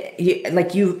see it.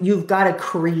 You've got to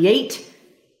create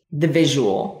the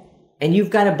visual, and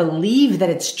you've got to believe that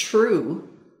it's true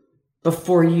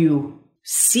before you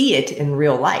see it in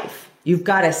real life. You've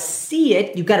got to see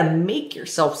it. You've got to make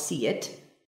yourself see it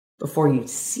before you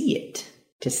see it.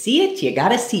 To see it, you got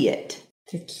to see it.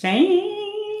 To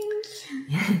change.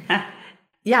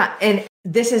 Yeah. And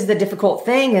this is the difficult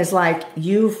thing is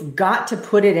you've got to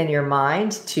put it in your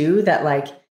mind too, that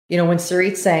when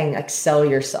Sarit's saying sell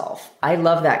yourself, I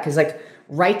love that. Cause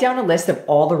write down a list of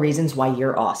all the reasons why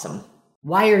you're awesome.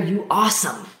 Why are you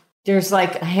awesome? There's a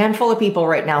handful of people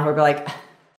right now who are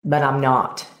but I'm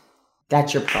not.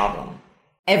 That's your problem.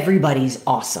 Everybody's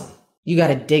awesome. You got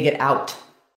to dig it out,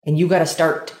 and you got to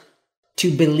start to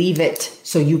believe it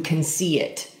so you can see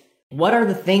it. What are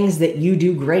the things that you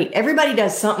do great? Everybody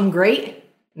does something great.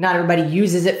 Not everybody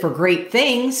uses it for great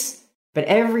things, but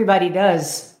everybody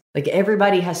does.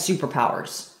 Everybody has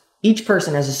superpowers. Each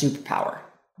person has a superpower.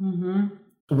 Mm-hmm.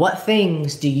 What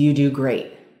things do you do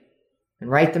great? And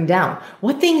write them down.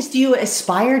 What things do you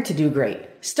aspire to do great?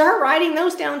 Start writing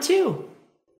those down too.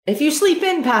 If you sleep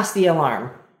in past the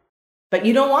alarm, but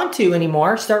you don't want to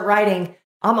anymore, start writing,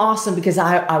 I'm awesome because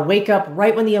I wake up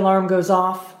right when the alarm goes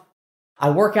off.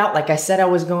 I work out like I said I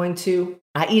was going to.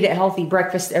 I eat a healthy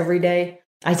breakfast every day.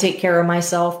 I take care of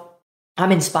myself.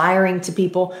 I'm inspiring to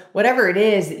people. Whatever it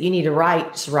is that you need to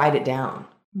write, just write it down.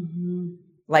 Mm-hmm.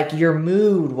 Like your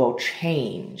mood will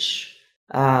change.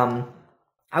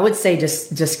 I would say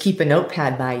just keep a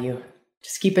notepad by you.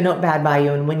 Just keep a notepad by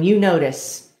you. And when you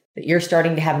notice that you're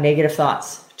starting to have negative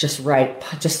thoughts,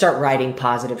 just start writing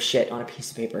positive shit on a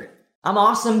piece of paper. I'm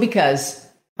awesome because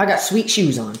I got sweet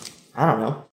shoes on. I don't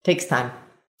know. It takes time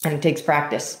and it takes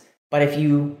practice. But if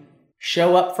you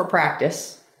show up for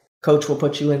practice, coach will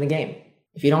put you in the game.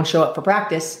 If you don't show up for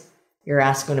practice, your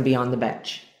ass is going to be on the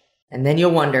bench. And then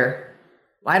you'll wonder,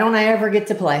 why don't I ever get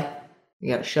to play?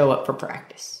 You got to show up for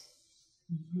practice.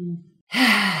 Mm-hmm.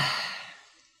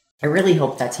 I really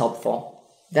hope that's helpful.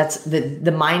 That's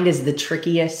the mind is the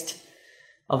trickiest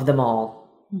of them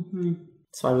all. Mm-hmm.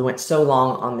 That's why we went so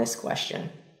long on this question.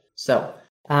 So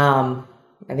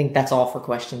I think that's all for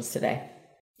questions today.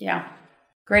 Yeah.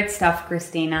 Great stuff,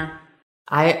 Christina.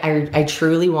 I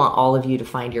truly want all of you to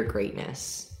find your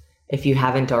greatness. If you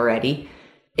haven't already,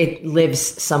 it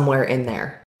lives somewhere in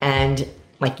there. And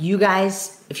like you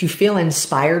guys, if you feel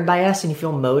inspired by us and you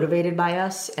feel motivated by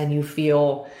us and you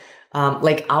feel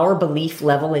like our belief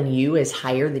level in you is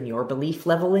higher than your belief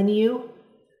level in you,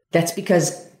 that's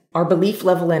because our belief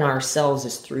level in ourselves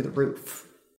is through the roof.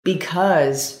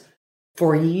 Because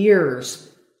for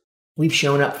years, we've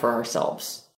shown up for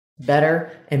ourselves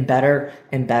better and better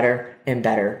and better and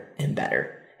better and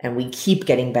better. And we keep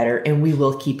getting better and we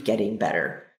will keep getting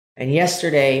better. And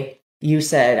yesterday you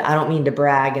said, I don't mean to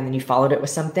brag. And then you followed it with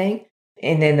something.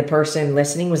 And then the person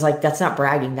listening was like, that's not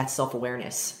bragging. That's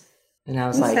self-awareness. And I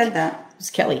was Who like, said that? It was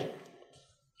Kelly.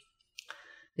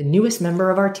 The newest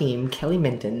member of our team, Kelly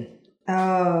Minton.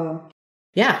 Oh.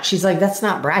 Yeah. She's like, that's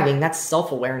not bragging. That's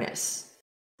self-awareness.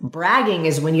 Bragging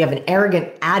is when you have an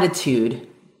arrogant attitude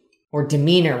or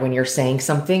demeanor when you're saying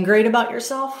something great about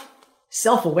yourself.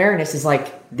 Self-awareness is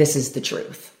like, this is the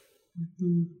truth.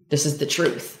 Mm-hmm. This is the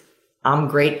truth. I'm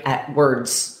great at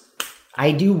words.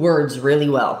 I do words really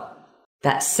well.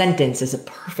 That sentence is a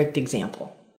perfect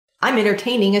example. I'm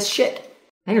entertaining as shit.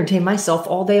 I entertain myself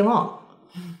all day long.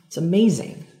 It's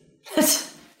amazing.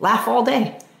 Laugh all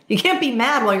day. You can't be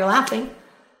mad while you're laughing.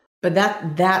 But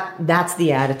that's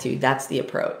the attitude. That's the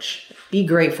approach. Be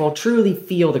grateful. Truly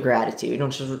feel the gratitude.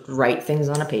 Don't just write things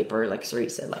on a paper, like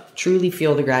Sarit said. Like truly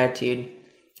feel the gratitude,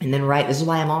 and then write. This is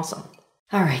why I'm awesome.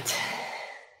 All right.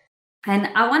 And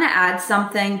I want to add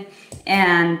something.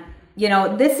 And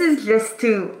this is just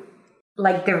to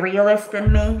like the realist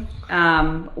in me.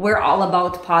 We're all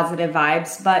about positive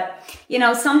vibes, but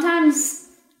sometimes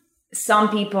some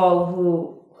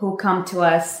people who come to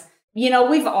us,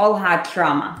 we've all had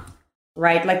trauma.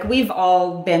 Right? Like we've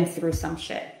all been through some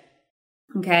shit.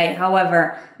 Okay.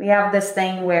 However, we have this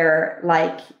thing where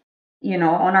like,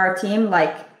 on our team,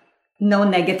 like no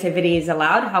negativity is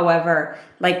allowed. However,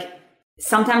 like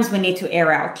sometimes we need to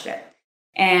air out shit.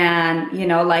 And,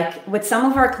 like with some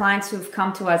of our clients who've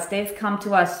come to us, they've come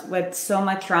to us with so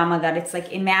much trauma that it's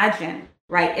like, imagine,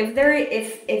 right?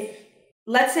 If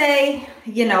let's say,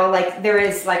 like there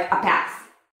is like a path,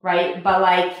 right? But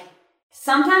like,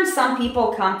 sometimes some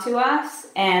people come to us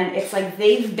and it's like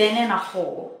they've been in a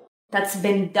hole that's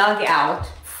been dug out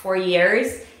for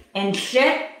years and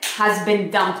shit has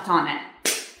been dumped on it.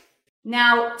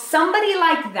 Now, somebody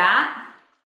like that,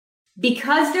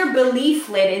 because their belief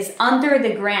lid is under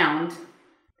the ground,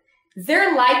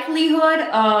 their likelihood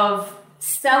of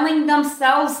selling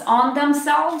themselves on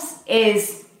themselves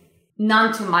is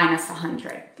none to minus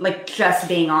 100, like just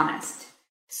being honest.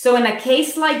 So in a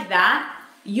case like that,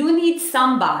 you need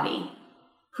somebody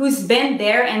who's been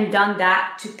there and done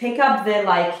that to pick up the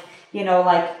like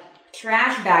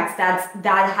trash bags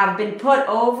that have been put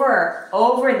over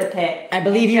the pit. I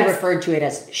believe you referred to it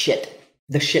as shit.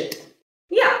 The shit.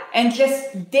 Yeah. And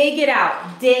just dig it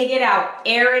out,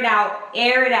 air it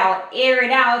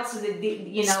out so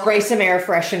that, Spray some air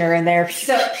freshener in there.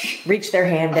 So reach their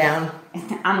hand down.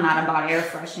 I'm not about air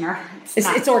freshener.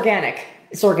 It's organic.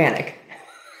 It's organic.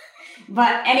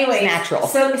 But anyway, it's natural.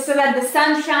 So that the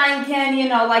sunshine can,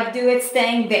 do its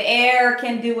thing, the air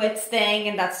can do its thing,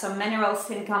 and that some minerals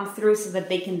can come through so that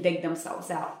they can dig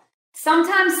themselves out.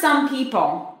 Sometimes some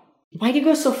people... Why do you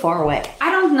go so far away?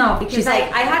 I don't know, because I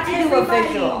had to do a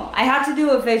visual. I had to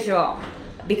do a visual.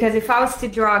 Because if I was to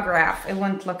draw a graph, it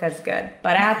wouldn't look as good.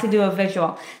 But I had to do a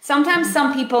visual. Sometimes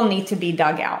some people need to be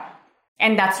dug out.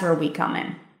 And that's where we come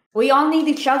in. We all need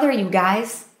each other, you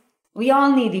guys. We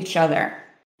all need each other.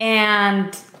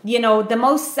 And, the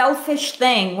most selfish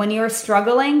thing when you're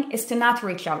struggling is to not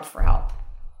reach out for help.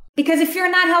 Because if you're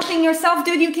not helping yourself,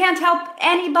 dude, you can't help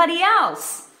anybody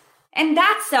else. And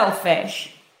that's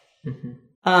selfish.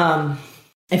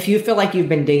 If you feel like you've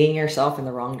been digging yourself in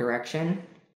the wrong direction,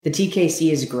 the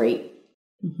TKC is great.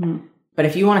 But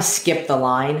if you want to skip the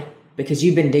line because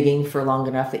you've been digging for long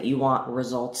enough that you want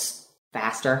results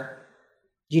faster,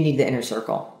 you need the Inner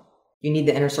Circle. You need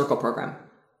the Inner Circle program.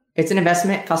 It's an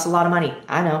investment, costs a lot of money.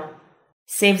 I know.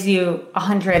 Saves you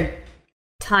 100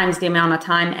 times the amount of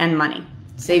time and money.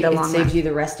 It saves you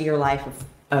the rest of your life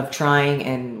of trying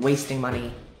and wasting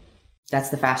money. That's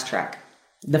the fast track.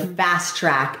 The fast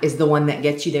track is the one that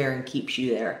gets you there and keeps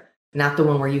you there, not the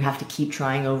one where you have to keep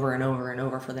trying over and over and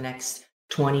over for the next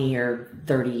 20 or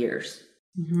 30 years.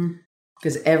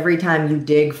 Because every time you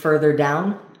dig further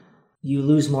down, you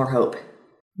lose more hope.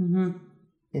 And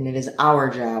it is our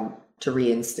job to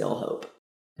reinstill hope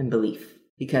and belief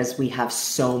because we have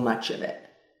so much of it.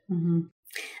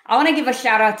 I want to give a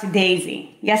shout out to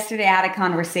Daisy. Yesterday I had a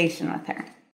conversation with her.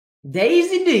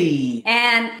 Daisy D.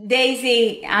 And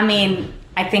Daisy, I mean,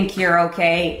 I think you're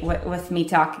okay with me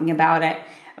talking about it.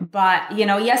 But,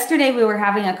 yesterday we were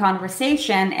having a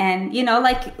conversation and,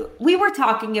 we were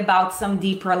talking about some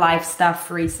deeper life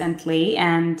stuff recently.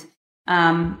 And,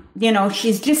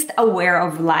 she's just aware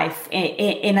of life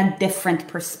in a different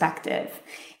perspective.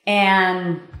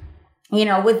 And,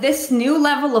 with this new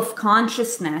level of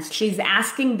consciousness, she's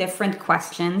asking different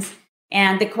questions.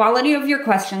 And the quality of your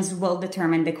questions will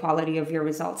determine the quality of your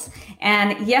results.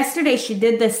 And yesterday she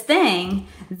did this thing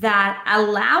that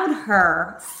allowed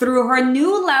her, through her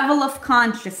new level of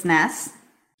consciousness,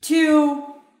 to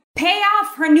pay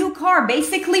off her new car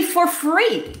basically for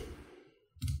free.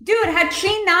 Dude, had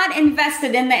she not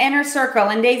invested in the Inner Circle,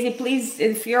 and Daisy, please,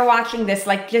 if you're watching this,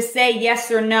 just say yes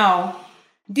or no.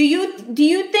 Do you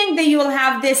think that you will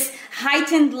have this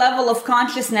heightened level of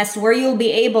consciousness where you'll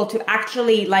be able to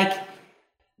actually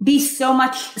be so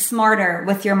much smarter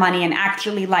with your money and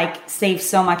actually save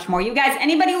so much more? You guys,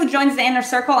 anybody who joins the Inner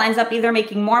Circle ends up either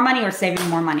making more money or saving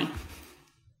more money.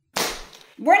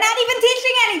 We're not even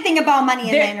teaching anything about money in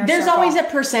the Inner Circle. There's always a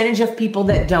percentage of people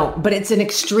that don't, but it's an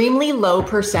extremely low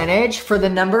percentage for the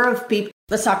number of people.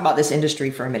 Let's talk about this industry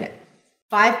for a minute.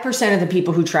 5% of the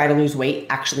people who try to lose weight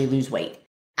actually lose weight.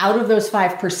 Out of those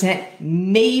 5%,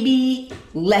 maybe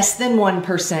less than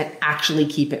 1% actually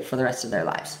keep it for the rest of their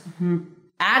lives.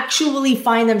 Actually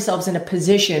find themselves in a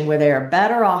position where they are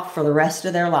better off for the rest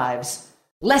of their lives.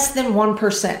 Less than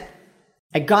 1%.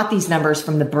 I got these numbers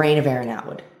from the brain of Aaron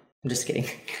Atwood. I'm just kidding.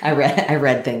 I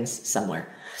read things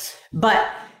somewhere. But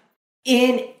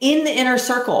in the Inner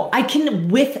Circle, I can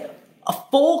with a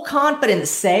full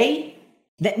confidence say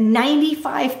that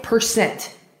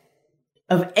 95%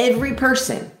 of every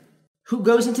person who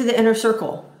goes into the Inner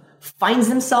Circle finds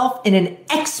themselves in an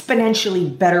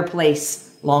exponentially better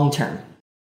place long term.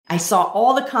 I saw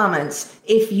all the comments.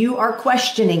 If you are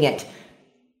questioning it,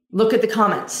 look at the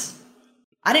comments.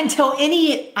 I didn't tell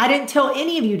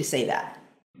any of you to say that.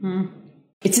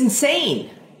 It's insane.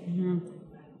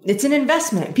 It's an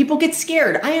investment. People get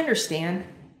scared. I understand.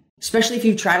 Especially if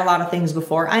you've tried a lot of things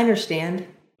before. I understand.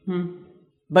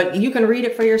 But you can read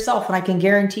it for yourself, and I can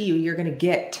guarantee you're going to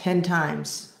get 10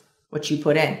 times what you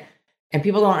put in. And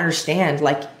people don't understand,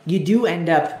 you do end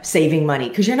up saving money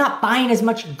because you're not buying as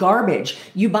much garbage.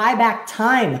 You buy back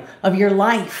time of your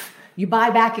life. You buy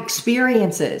back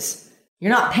experiences.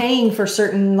 You're not paying for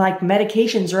certain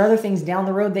medications or other things down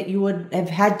the road that you would have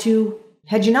had you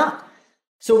not.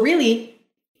 So really,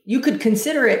 you could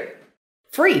consider it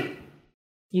free.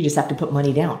 You just have to put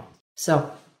money down. So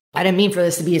I didn't mean for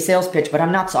this to be a sales pitch, but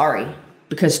I'm not sorry.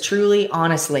 Because truly,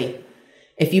 honestly,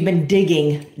 if you've been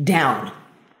digging down,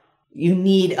 you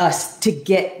need us to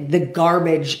get the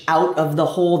garbage out of the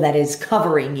hole that is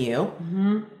covering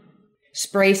you.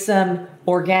 Spray some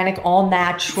organic, all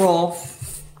natural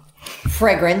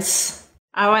fragrance.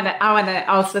 I want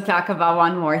to also talk about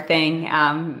one more thing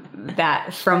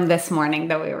that from this morning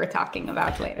that we were talking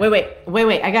about later.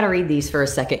 Wait. I got to read these for a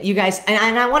second. You guys,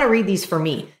 and I want to read these for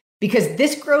me because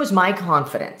this grows my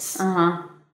confidence. I'm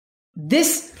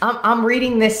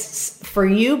reading this for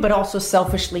you, but also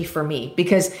selfishly for me,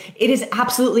 because it is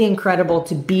absolutely incredible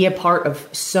to be a part of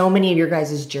so many of your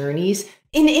guys' journeys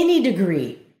in any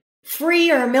degree,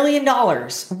 free or $1 million,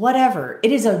 whatever.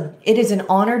 It is an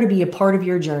honor to be a part of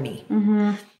your journey.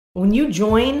 When you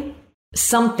join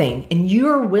something and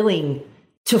you're willing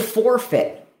to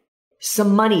forfeit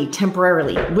some money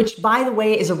temporarily, which by the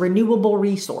way is a renewable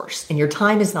resource and your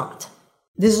time is not.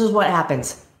 This is what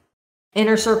happens.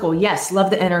 Inner Circle. Yes. Love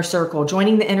the Inner Circle.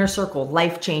 Joining the Inner Circle.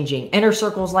 Life-changing. Inner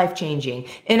Circle's life-changing.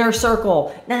 Inner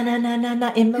Circle.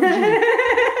 Emoji.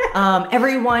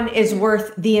 Everyone is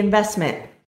worth the investment.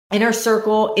 Inner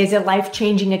Circle is a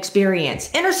life-changing experience.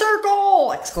 Inner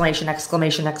Circle! Exclamation,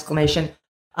 exclamation, exclamation.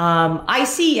 I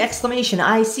see, exclamation,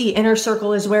 I see. Inner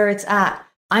Circle is where it's at.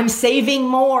 I'm saving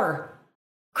more.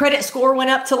 Credit score went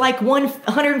up to like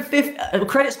 150.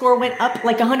 Credit score went up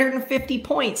like 150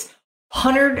 points.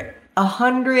 100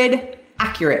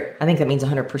 accurate. I think that means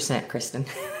 100%, Kristen.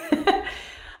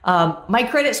 My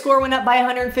credit score went up by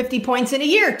 150 points in a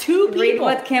year. Two people. Read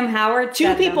what Kim Howard Two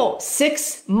said, people.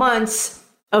 6 months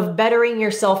of bettering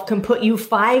yourself can put you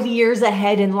 5 years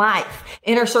ahead in life.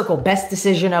 Inner Circle, best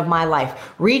decision of my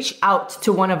life. Reach out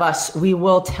to one of us. We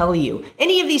will tell you.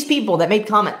 Any of these people that made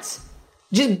comments,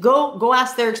 just go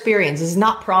ask their experience. This is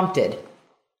not prompted.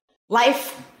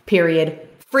 Life, period.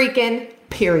 Freaking,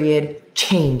 period.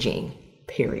 Changing,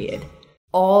 period.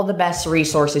 All the best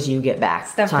resources you get back.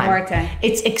 Steph Forte.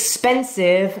 It's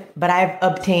expensive, but I've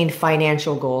obtained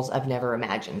financial goals I've never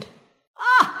imagined.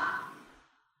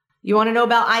 You want to know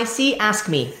about IC? Ask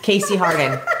me, Casey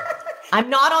Hardin.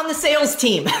 I'm not on the sales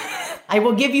team. I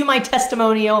will give you my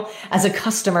testimonial as a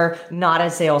customer, not a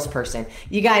salesperson.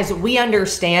 You guys, we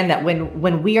understand that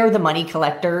when we are the money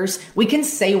collectors, we can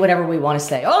say whatever we want to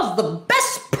say. Oh, it's the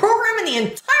best program in the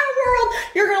entire world.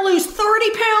 You're going to lose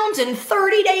 30 pounds in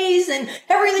 30 days and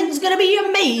everything's going to be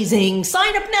amazing.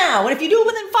 Sign up now. And if you do it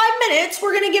within 5 minutes,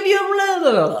 we're going to give you blah,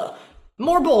 blah, blah.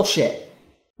 More bullshit.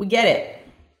 We get it.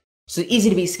 So easy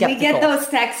to be skeptical. We get those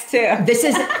texts too. This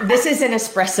is an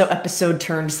espresso episode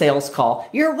turned sales call.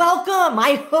 You're welcome.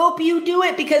 I hope you do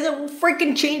it because it will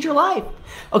freaking change your life.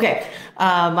 Okay.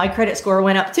 My credit score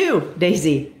went up too,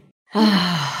 Daisy.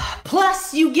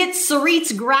 Plus, you get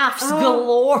Sarit's graphs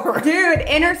galore. Dude,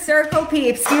 Inner Circle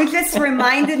peeps, you just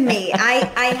reminded me.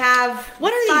 I have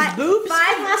what are these boobs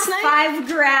last night? 5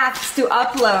 graphs to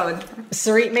upload.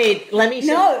 Sarit made. Let me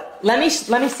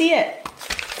see it.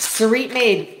 Sarit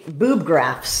made boob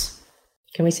graphs.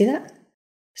 Can we see that?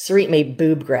 Sarit made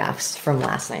boob graphs from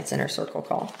last night's Inner Circle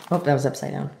call. Oh, that was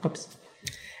upside down. Oops.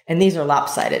 And these are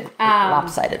lopsided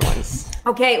ones.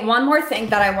 Okay, one more thing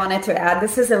that I wanted to add.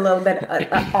 This is a little bit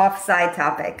an offside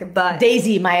topic, but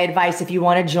Daisy, my advice, if you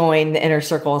want to join the Inner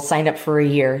Circle, sign up for a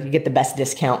year. You get the best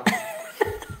discount.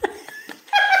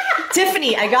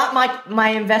 Tiffany, I got my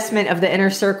investment of the Inner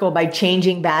Circle by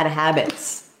changing bad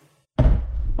habits.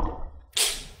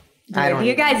 Dude,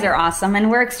 you guys are awesome, and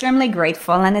we're extremely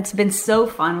grateful, and it's been so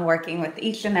fun working with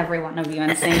each and every one of you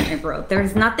and seeing your growth.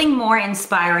 There's nothing more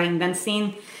inspiring than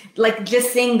seeing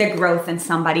the growth in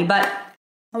somebody. But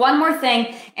one more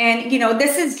thing, and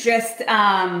this is just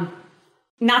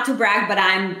not to brag, but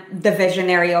I'm the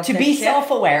visionary of to be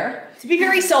self-aware. To be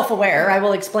very self-aware, I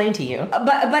will explain to you.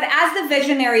 But as the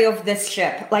visionary of this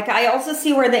ship, I also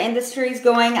see where the industry is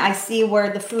going. I see where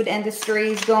the food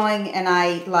industry is going. And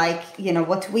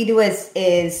what we do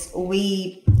is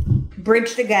we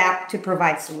bridge the gap to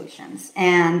provide solutions.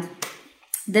 And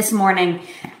this morning,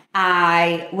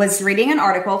 I was reading an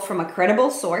article from a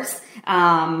credible source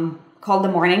called The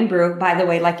Morning Brew. By the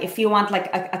way, if you want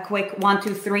a quick 1,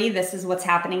 2, 3, this is what's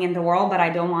happening in the world, but I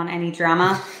don't want any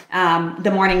drama. The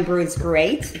Morning Brew is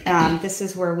great. This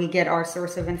is where we get our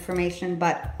source of information,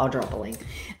 but I'll drop a link.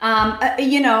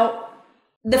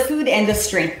 The food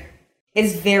industry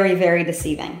is very, very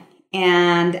deceiving.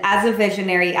 And as a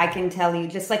visionary, I can tell you,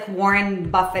 just like Warren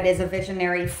Buffett is a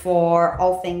visionary for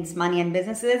all things money and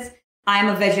businesses, I'm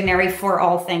a visionary for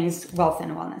all things wealth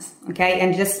and wellness. Okay.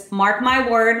 And just mark my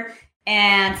word.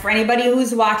 And for anybody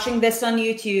who's watching this on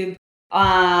YouTube,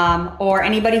 or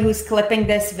anybody who's clipping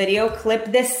this video,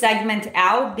 clip this segment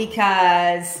out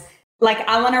because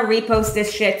I want to repost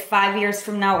this shit 5 years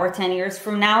from now or 10 years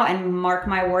from now, and mark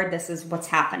my word, this is what's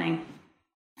happening.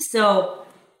 So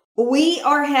we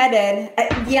are headed,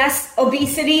 yes,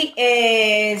 obesity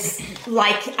is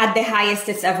at the highest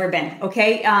it's ever been.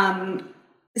 Okay.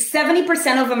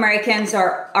 70% of Americans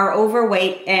are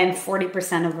overweight and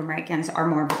 40% of Americans are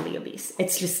morbidly obese.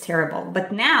 It's just terrible.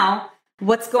 But now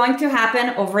what's going to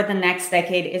happen over the next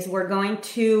decade is we're going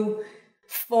to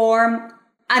form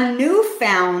a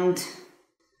newfound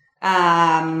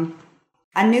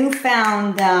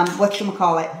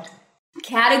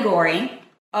category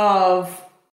of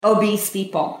obese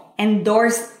people. And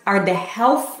those are the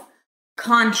health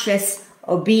conscious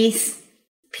obese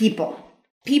people.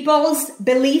 People's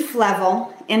belief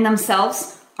level in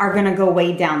themselves are going to go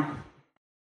way down.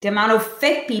 The amount of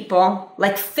fit people,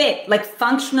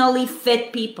 functionally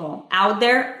fit people out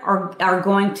there are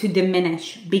going to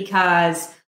diminish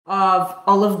because of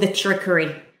all of the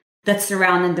trickery that's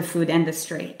surrounding the food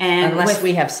industry. And unless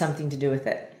we have something to do with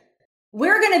it.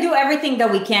 we're going to do everything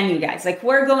that we can, you guys. Like,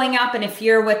 we're going up, and if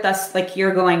you're with us, like,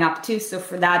 you're going up too. So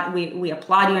for that, we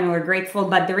applaud you and we're grateful.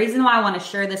 But the reason why I want to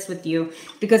share this with you,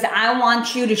 because I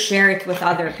want you to share it with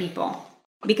other people.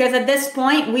 Because at this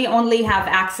point, we only have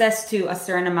access to a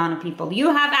certain amount of people.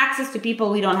 You have access to people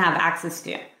we don't have access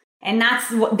to. And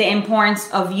that's what the importance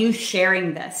of you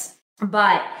sharing this.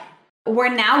 But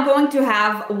we're now going to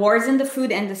have wars in the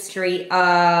food industry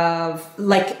of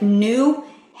like new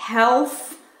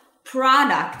health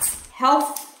products,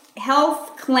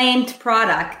 health claimed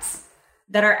products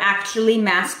that are actually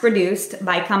mass produced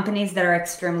by companies that are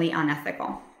extremely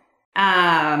unethical.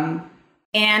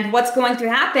 And what's going to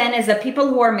happen is that people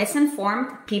who are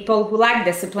misinformed, people who lack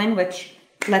discipline, which,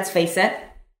 let's face it,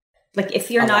 like if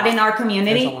you're not in our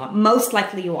community, most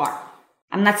likely you are.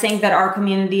 I'm not saying that our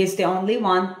community is the only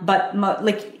one, but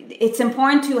like it's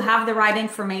important to have the right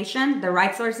information, the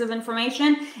right source of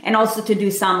information, and also to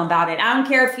do some about it. I don't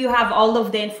care if you have all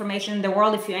of the information in the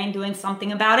world. If you ain't doing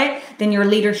something about it, then your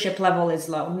leadership level is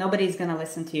low. Nobody's going to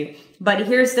listen to you. But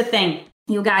here's the thing.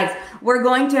 You guys, we're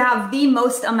going to have the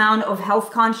most amount of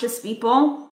health conscious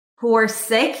people who are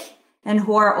sick and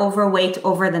who are overweight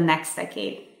over the next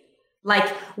decade. Like,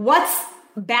 what's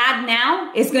bad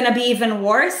now is going to be even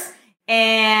worse.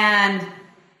 And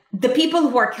the people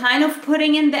who are kind of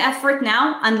putting in the effort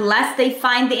now, unless they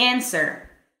find the answer,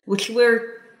 which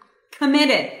we're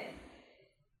committed,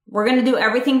 we're going to do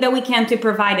everything that we can to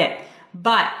provide it.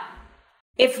 But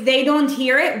if they don't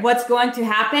hear it, what's going to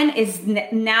happen is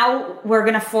now we're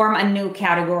going to form a new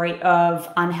category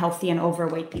of unhealthy and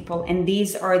overweight people. And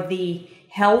these are the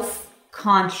health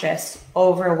conscious,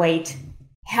 overweight,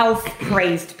 health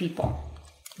crazed people.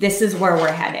 This is where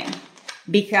we're heading,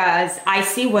 because I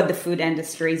see what the food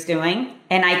industry is doing,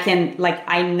 and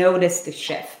I notice the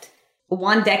shift.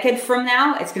 1 decade from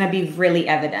now, it's going to be really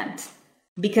evident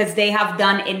because they have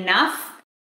done enough.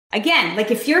 Again,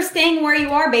 like if you're staying where you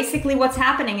are, basically what's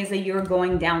happening is that you're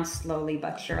going down slowly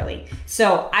but surely.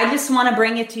 So I just want to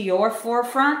bring it to your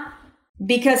forefront,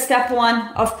 because step one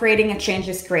of creating a change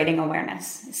is creating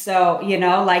awareness. So,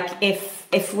 like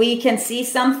if we can see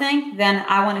something, then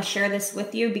I want to share this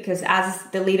with you, because as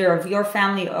the leader of your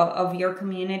family, of your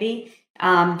community,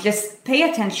 just pay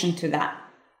attention to that.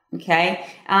 Okay.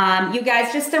 You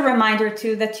guys, just a reminder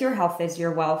too, that your health is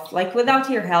your wealth. Like without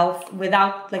your health,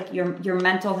 without like your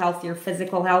mental health, your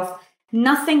physical health,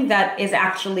 nothing that is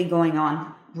actually going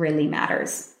on really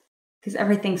matters, because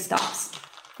everything stops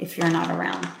if you're not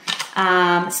around.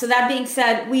 So that being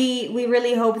said, we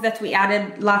really hope that we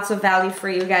added lots of value for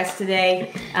you guys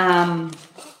today.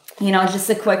 Just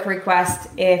a quick request.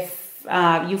 If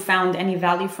you found any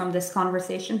value from this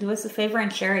conversation, do us a favor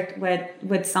and share it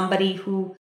with somebody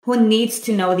who needs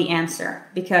to know the answer,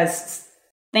 because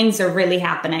things are really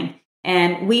happening.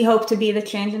 And we hope to be the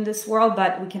change in this world,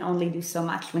 but we can only do so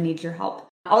much. We need your help.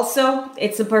 Also,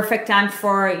 it's a perfect time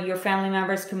for your family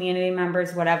members, community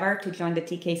members, whatever, to join the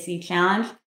TKC Challenge.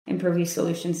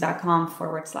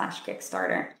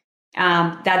 ImproveYouSolutions.com/Kickstarter.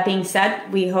 That being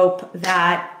said, we hope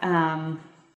that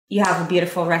you have a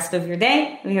beautiful rest of your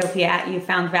day. We hope you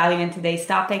found value in today's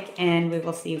topic, and we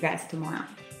will see you guys tomorrow.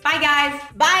 Bye, guys.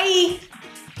 Bye.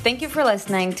 Thank you for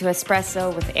listening to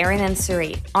Espresso with Erin and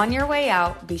Sarit. On your way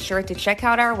out, be sure to check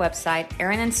out our website,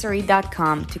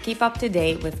 erinandsarit.com, to keep up to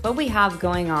date with what we have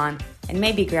going on and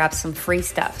maybe grab some free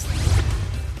stuff.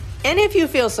 And if you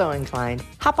feel so inclined,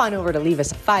 hop on over to leave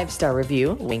us a 5-star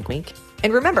review, wink, wink.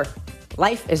 And remember,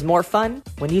 life is more fun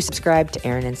when you subscribe to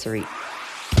Erin and Sarit.